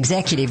 founder and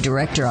executive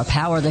director of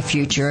Power the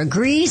Future,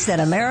 agrees that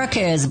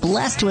America is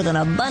blessed with an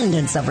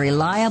abundance of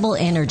reliable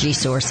energy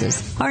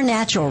sources. Our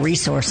natural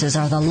resources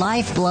are the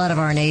lifeblood of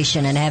our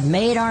nation and have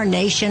made our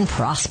nation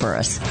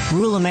prosperous.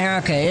 Rural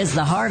America is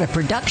the heart of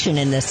production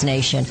in this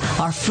nation.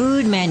 Our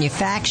food,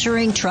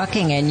 manufacturing,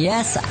 trucking, and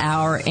yes,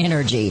 our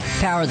energy.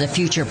 Power the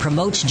Future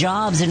promotes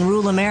jobs in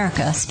rural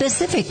America,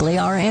 specifically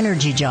our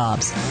energy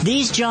jobs.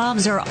 These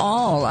jobs are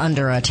all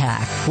under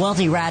attack.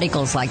 Wealthy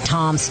radicals like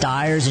Tom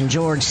Steyer and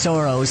George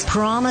Soros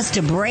promise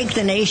to break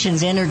the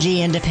nation's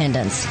energy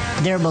independence.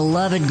 Their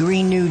beloved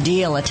Green New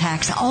Deal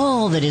attacks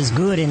all that is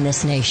good in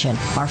this nation.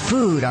 Our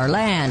food, our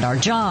land, our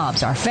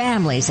jobs, our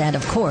families, and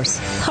of course,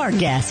 our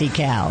gassy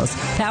cows.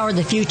 Power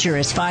the Future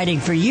is fighting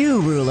for you,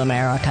 rural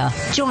America.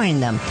 Join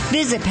them.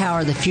 Visit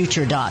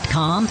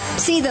PowerTheFuture.com.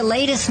 See the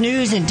latest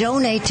news and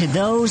donate to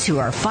those who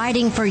are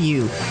fighting for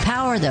you.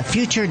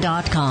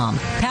 PowerTheFuture.com.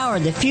 Power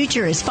the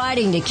Future is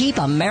fighting to keep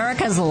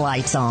America's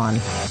lights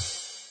on.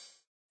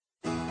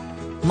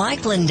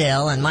 Mike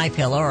Lindell and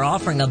MyPillow are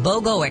offering a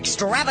BOGO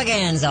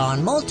extravaganza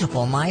on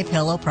multiple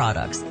MyPillow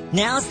products.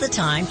 Now's the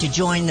time to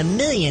join the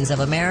millions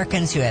of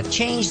Americans who have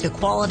changed the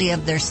quality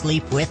of their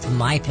sleep with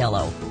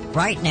MyPillow.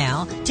 Right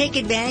now, take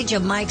advantage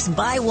of Mike's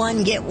buy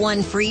one, get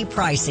one free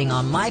pricing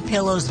on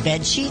MyPillow's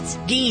bed sheets,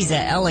 Giza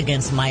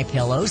Elegance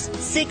MyPillows,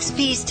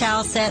 6-piece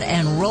towel set,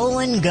 and Roll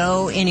and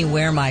Go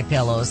Anywhere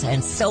MyPillows,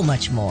 and so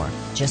much more.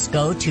 Just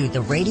go to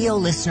the radio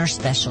listener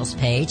specials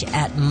page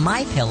at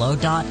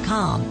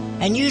MyPillow.com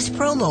and use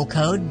promo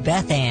code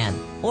BethAnn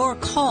or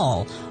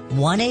call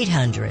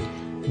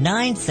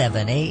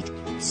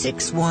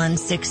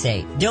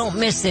 1-800-978-6168. Don't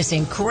miss this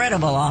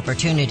incredible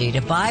opportunity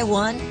to buy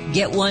one,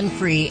 get one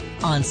free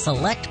on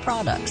select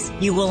products.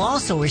 You will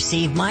also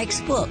receive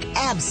Mike's book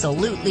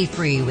absolutely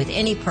free with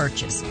any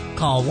purchase.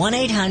 Call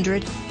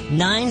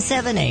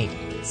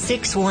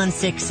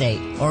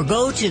 1-800-978-6168 or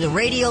go to the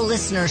radio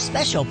listener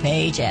special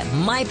page at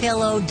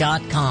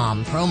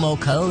MyPillow.com. Promo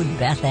code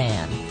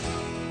BethAnn.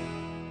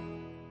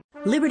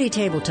 Liberty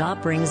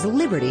Tabletop brings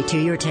liberty to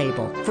your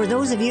table. For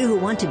those of you who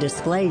want to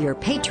display your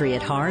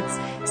patriot hearts,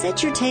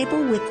 set your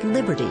table with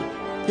Liberty,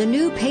 the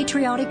new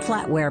patriotic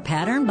flatware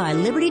pattern by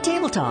Liberty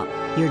Tabletop.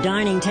 Your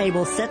dining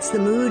table sets the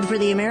mood for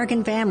the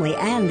American family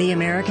and the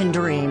American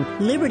dream.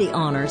 Liberty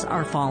honors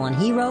our fallen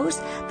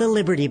heroes, the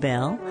Liberty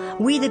Bell,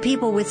 We the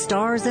People with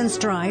Stars and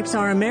Stripes,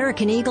 our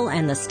American Eagle,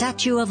 and the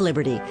Statue of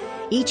Liberty.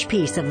 Each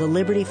piece of the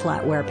Liberty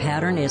flatware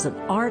pattern is an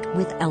art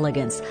with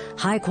elegance,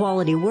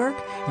 high-quality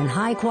work, and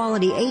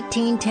high-quality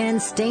 1810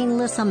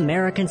 stainless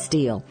American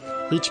steel.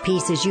 Each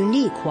piece is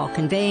unique while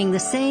conveying the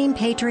same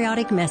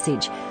patriotic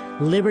message,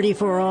 liberty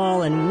for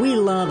all, and we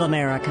love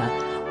America.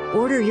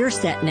 Order your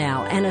set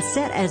now and a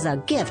set as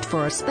a gift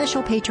for a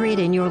special patriot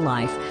in your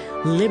life.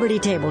 Liberty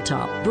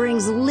Tabletop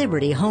brings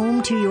liberty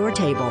home to your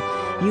table.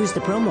 Use the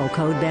promo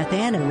code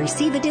BethAnn and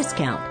receive a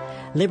discount.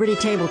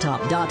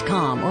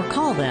 LibertyTabletop.com or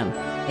call them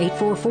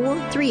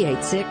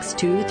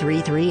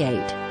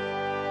 844-386-2338.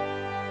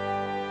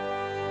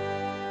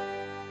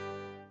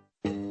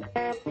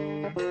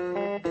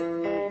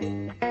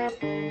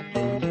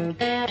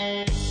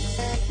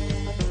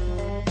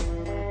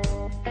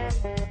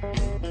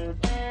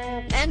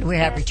 And we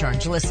have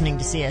returned. You're listening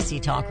to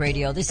CSC Talk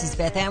Radio. This is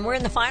Beth Ann. We're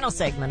in the final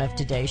segment of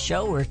today's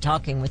show. We're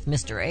talking with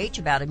Mr. H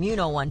about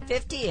Immuno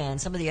 150 and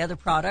some of the other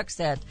products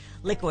that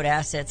Liquid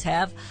Assets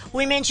have.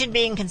 We mentioned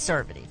being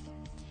conservative.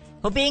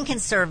 Well, being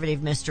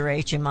conservative, Mr.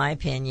 H, in my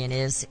opinion,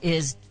 is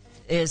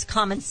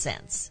common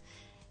sense.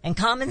 And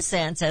common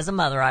sense, as a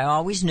mother, I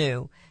always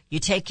knew, you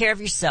take care of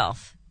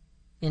yourself,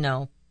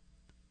 and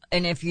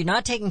if you're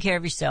not taking care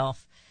of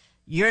yourself,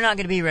 you're not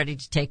going to be ready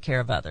to take care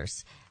of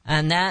others.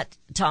 And that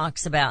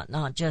talks about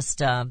not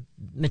just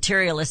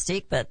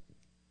materialistic, but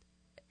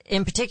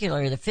in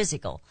particular the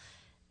physical.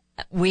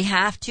 We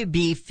have to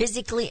be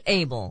physically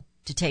able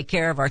to take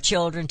care of our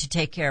children, to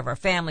take care of our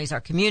families,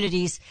 our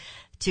communities,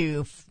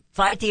 to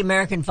fight the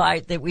American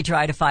fight that we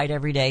try to fight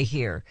every day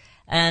here.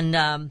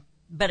 And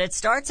but it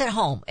starts at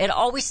home. It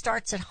always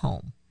starts at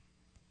home.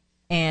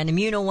 And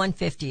Immuno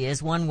 150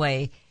 is one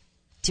way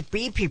to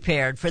be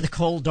prepared for the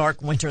cold, dark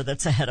winter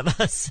that's ahead of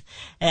us.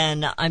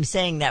 And I'm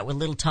saying that with a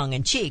little tongue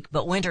in cheek,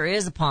 but winter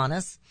is upon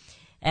us,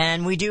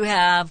 and we do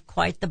have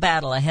quite the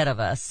battle ahead of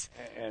us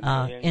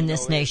in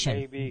this nation.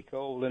 It may be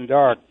cold and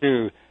dark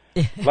too.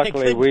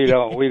 Luckily, we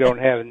don't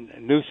have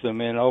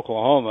Newsom in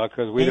Oklahoma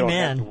because we don't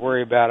have to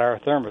worry about our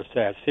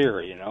thermostats here.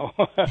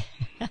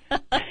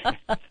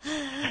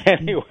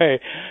 Anyway,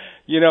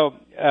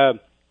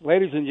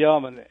 ladies and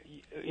gentlemen,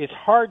 it's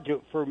hard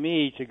for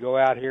me to go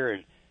out here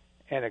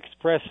and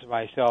express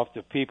myself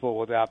to people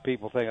without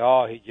people thinking,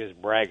 oh, he's just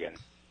bragging.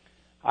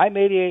 I'm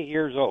 88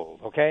 years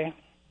old, okay?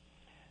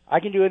 I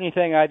can do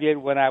anything I did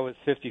when I was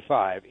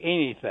 55,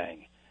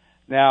 anything.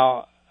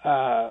 Now,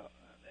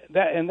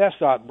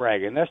 that's not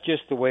bragging. That's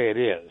just the way it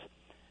is.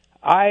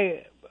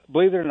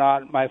 Believe it or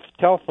not, my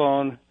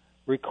telephone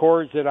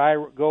records that I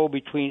go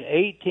between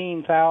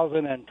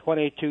 18,000 and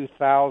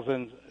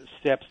 22,000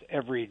 steps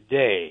every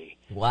day.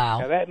 Wow.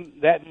 Now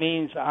that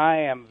means I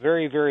am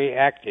very, very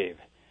active.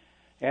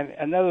 And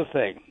another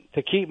thing,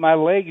 to keep my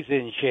legs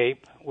in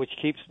shape, which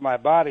keeps my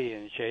body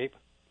in shape,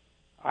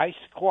 I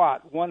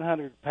squat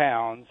 100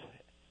 pounds,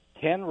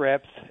 10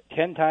 reps,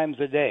 10 times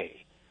a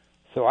day.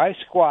 So I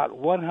squat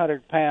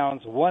 100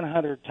 pounds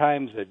 100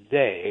 times a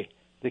day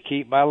to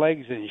keep my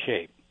legs in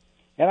shape.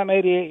 And I'm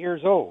 88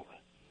 years old.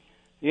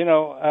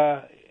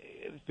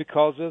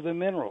 Because of the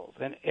minerals.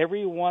 And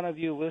every one of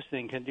you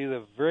listening can do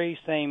the very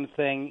same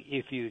thing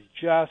if you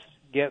just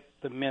get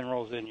the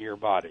minerals in your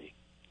body.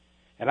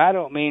 And I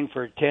don't mean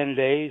for 10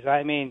 days.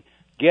 I mean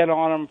get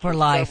on them for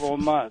several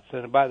months.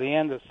 And by the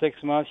end of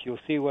 6 months, you'll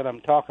see what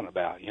I'm talking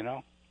about,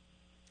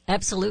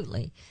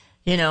 Absolutely.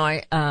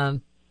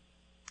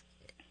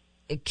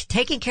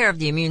 Taking care of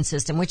the immune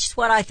system, which is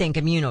what I think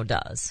Immuno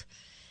does,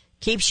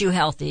 keeps you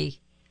healthy.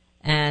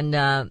 And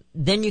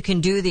then you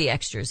can do the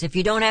extras. If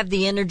you don't have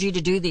the energy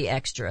to do the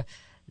extra,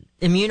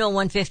 Immuno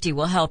 150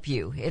 will help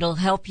you. It'll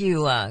help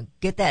you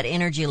get that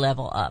energy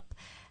level up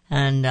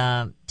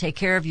and take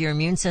care of your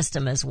immune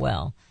system as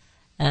well.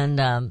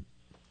 And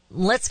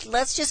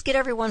let's just get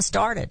everyone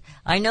started.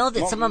 I know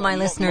that some of my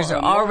listeners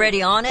are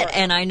already on it,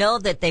 and I know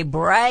that they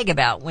brag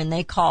about when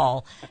they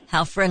call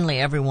how friendly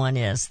everyone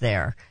is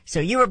there. So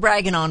you were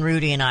bragging on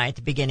Rudy and I at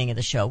the beginning of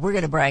the show. We're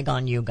going to brag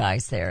on you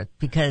guys there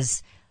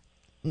because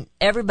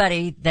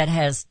everybody that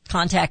has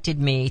contacted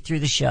me through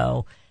the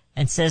show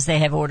and says they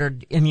have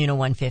ordered Immuno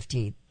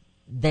 150,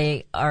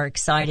 they are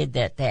excited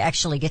that they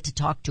actually get to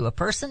talk to a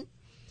person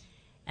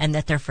and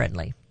that they're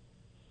friendly.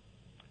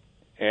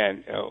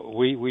 And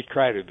we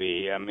try to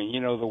be. I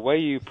mean, the way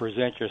you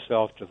present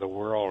yourself to the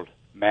world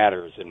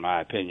matters, in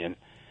my opinion.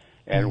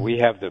 And we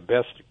have the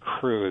best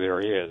crew there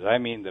is. I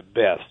mean, the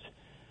best.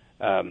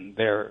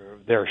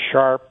 They're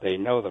sharp. They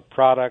know the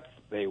product.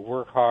 They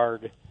work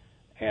hard.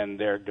 And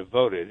they're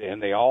devoted,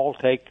 and they all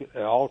take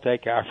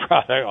our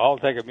product, all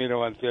take Immuno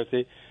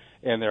 150,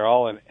 and they're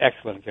all in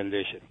excellent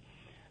condition.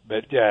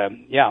 But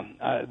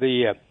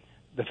the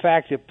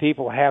fact that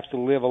people have to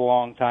live a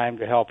long time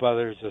to help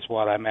others is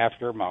what I'm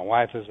after. My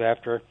wife is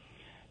after,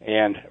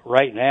 and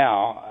right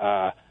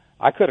now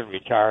I could have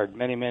retired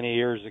many, many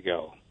years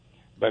ago,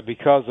 but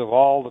because of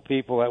all the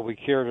people that we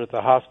cured at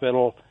the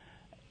hospital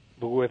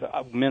with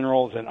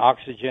minerals and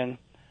oxygen,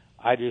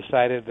 I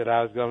decided that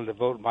I was going to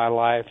devote my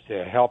life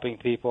to helping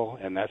people,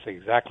 and that's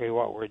exactly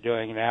what we're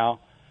doing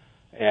now.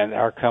 And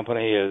our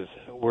company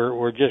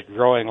we're just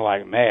growing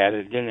like mad.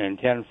 It didn't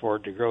intend for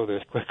it to grow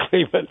this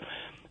quickly, but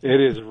it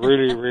is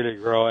really, really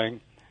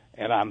growing.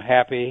 And I'm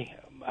happy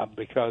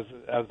because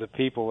of the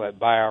people that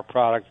buy our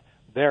product.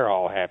 They're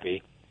all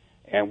happy.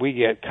 And we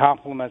get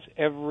compliments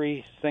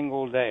every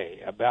single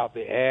day about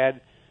the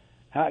ad.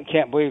 I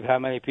can't believe how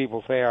many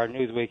people say our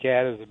Newsweek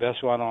ad is the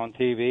best one on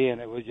TV,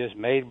 and it was just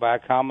made by a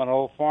common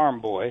old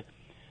farm boy.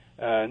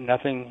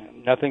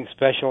 Nothing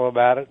special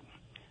about it,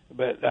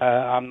 but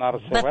I'm not a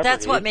celebrity. But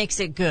that's what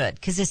makes it good,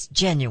 because it's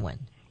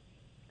genuine.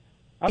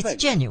 It's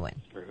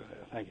genuine. That's true.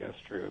 I think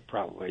that's true,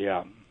 probably,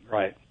 yeah,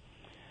 right.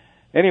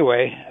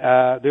 Anyway,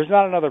 there's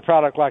not another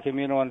product like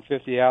Immuno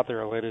 150 out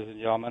there, ladies and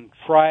gentlemen.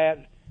 Try it,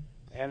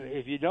 and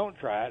if you don't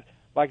try it,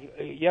 like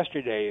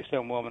yesterday,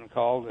 some woman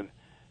called,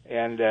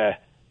 and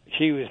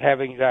she was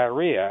having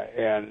diarrhea,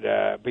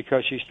 and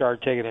because she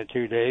started taking it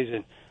 2 days,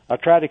 and I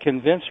tried to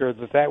convince her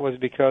that was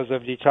because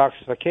of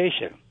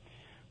detoxification.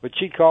 But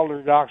she called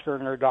her doctor,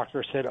 and her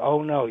doctor said,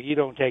 "Oh no, you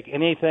don't take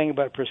anything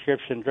but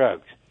prescription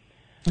drugs."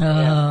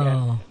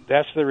 And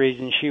that's the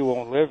reason she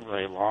won't live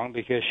very long,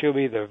 because she'll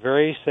be the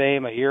very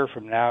same a year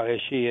from now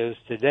as she is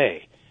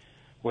today.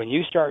 When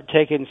you start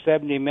taking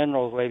 70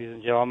 minerals, ladies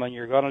and gentlemen,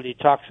 you're going to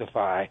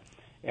detoxify.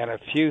 And a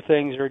few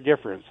things are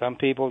different. Some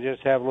people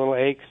just have little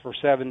aches for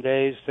 7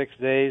 days, 6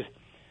 days.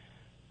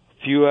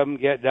 Few of them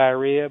get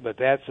diarrhea, but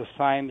that's a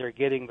sign they're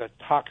getting the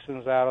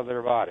toxins out of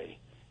their body.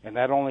 And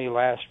that only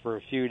lasts for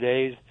a few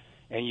days.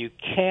 And you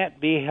can't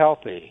be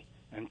healthy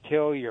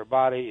until your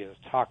body is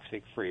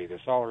toxic free.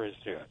 That's all there is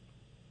to it.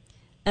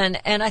 And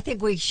I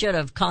think we should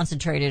have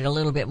concentrated a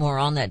little bit more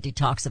on that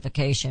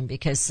detoxification,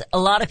 because a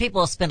lot of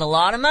people spend a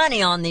lot of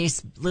money on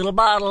these little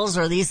bottles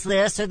or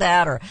this or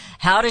that, or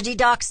how to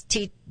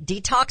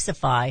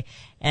detoxify,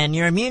 and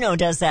your Immuno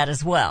does that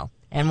as well.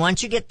 And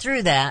once you get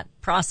through that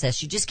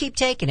process, you just keep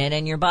taking it,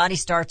 and your body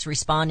starts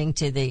responding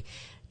to the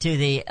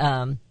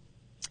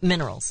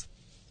minerals.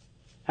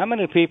 How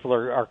many people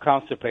are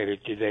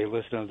constipated today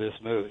listening to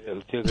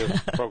this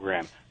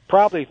program?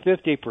 Probably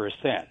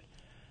 50%.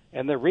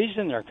 And the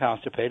reason they're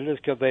constipated is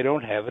because they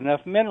don't have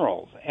enough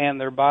minerals,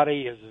 and their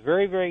body is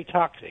very, very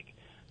toxic.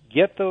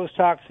 Get those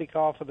toxic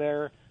off of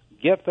there,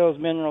 get those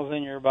minerals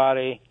in your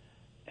body,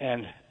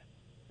 and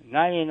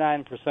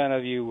 99%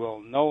 of you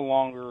will no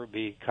longer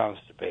be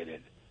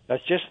constipated.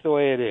 That's just the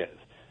way it is.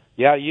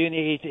 Yeah, you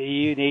need to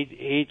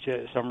eat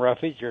some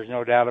roughage. There's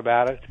no doubt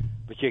about it.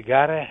 But you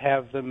got to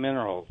have the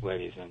minerals,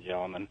 ladies and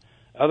gentlemen.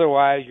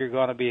 Otherwise, you're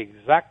going to be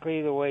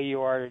exactly the way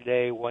you are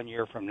today 1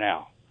 year from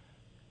now.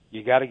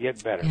 You got to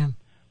get better. Yeah.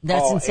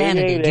 That's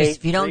insanity. Just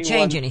if you don't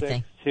change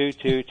anything.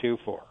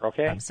 2224,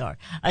 okay? I'm sorry.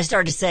 I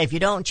started to say, if you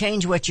don't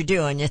change what you're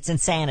doing, it's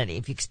insanity.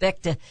 If you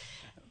expect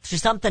for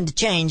something to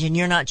change and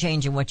you're not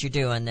changing what you're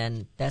doing,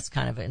 then that's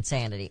kind of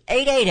insanity.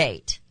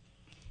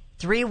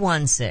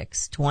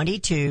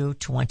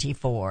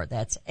 888-316-2224.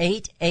 That's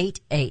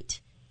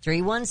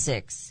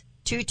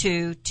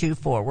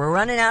 888-316-2224. We're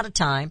running out of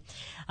time.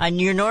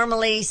 And you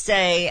normally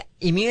say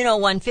Immuno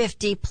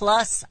 150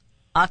 plus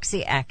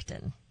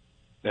Oxyactin.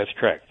 That's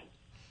correct.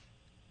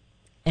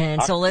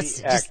 And so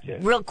let's just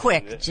real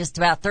quick, just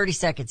about 30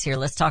 seconds here.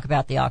 Let's talk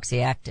about the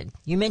Oxyactin.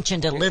 You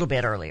mentioned it a little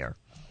bit earlier.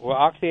 Well,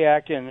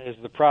 Oxyactin is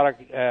the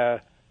product,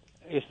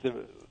 it's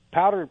the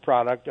powdered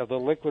product of the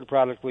liquid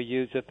product we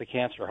use at the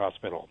cancer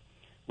hospital.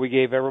 We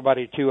gave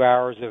everybody 2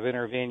 hours of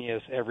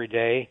intravenous every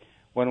day.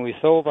 When we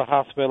sold the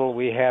hospital,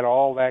 we had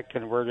all that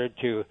converted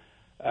to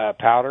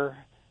powder,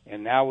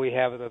 and now we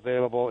have it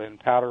available in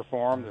powder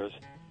form. There's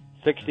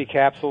 60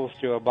 capsules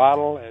to a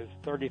bottle. It's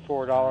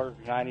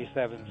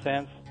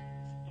 $34.97.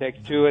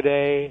 Take 2 a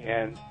day,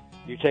 and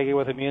you take it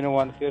with Immuno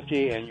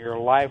 150, and your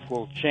life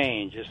will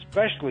change,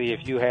 especially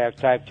if you have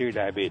type 2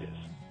 diabetes.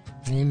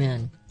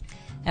 Amen.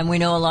 And we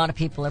know a lot of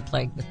people are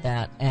plagued with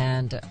that,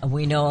 and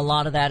we know a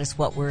lot of that is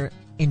what we're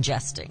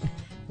ingesting.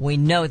 We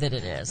know that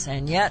it is,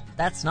 and yet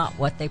that's not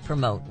what they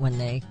promote when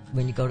you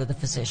go to the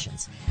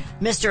physicians.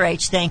 Mr.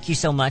 H, thank you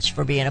so much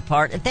for being a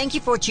part, and thank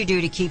you for what you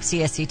do to keep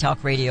CSC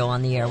Talk Radio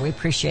on the air. We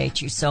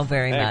appreciate you so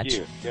very much.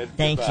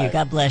 Thank you.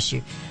 God bless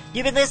you.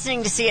 You've been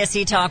listening to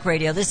CSC Talk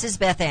Radio. This is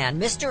Beth Ann.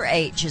 Mr.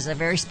 H is a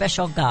very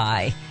special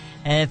guy,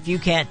 and if you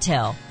can't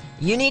tell,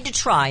 you need to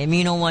try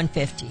Immuno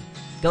 150.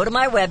 Go to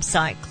my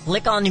website,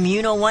 click on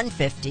Immuno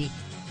 150,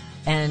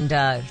 and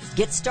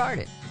get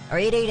started. Or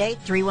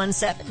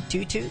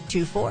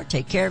 888-317-2224.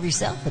 Take care of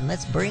yourself, and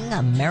let's bring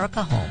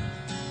America home.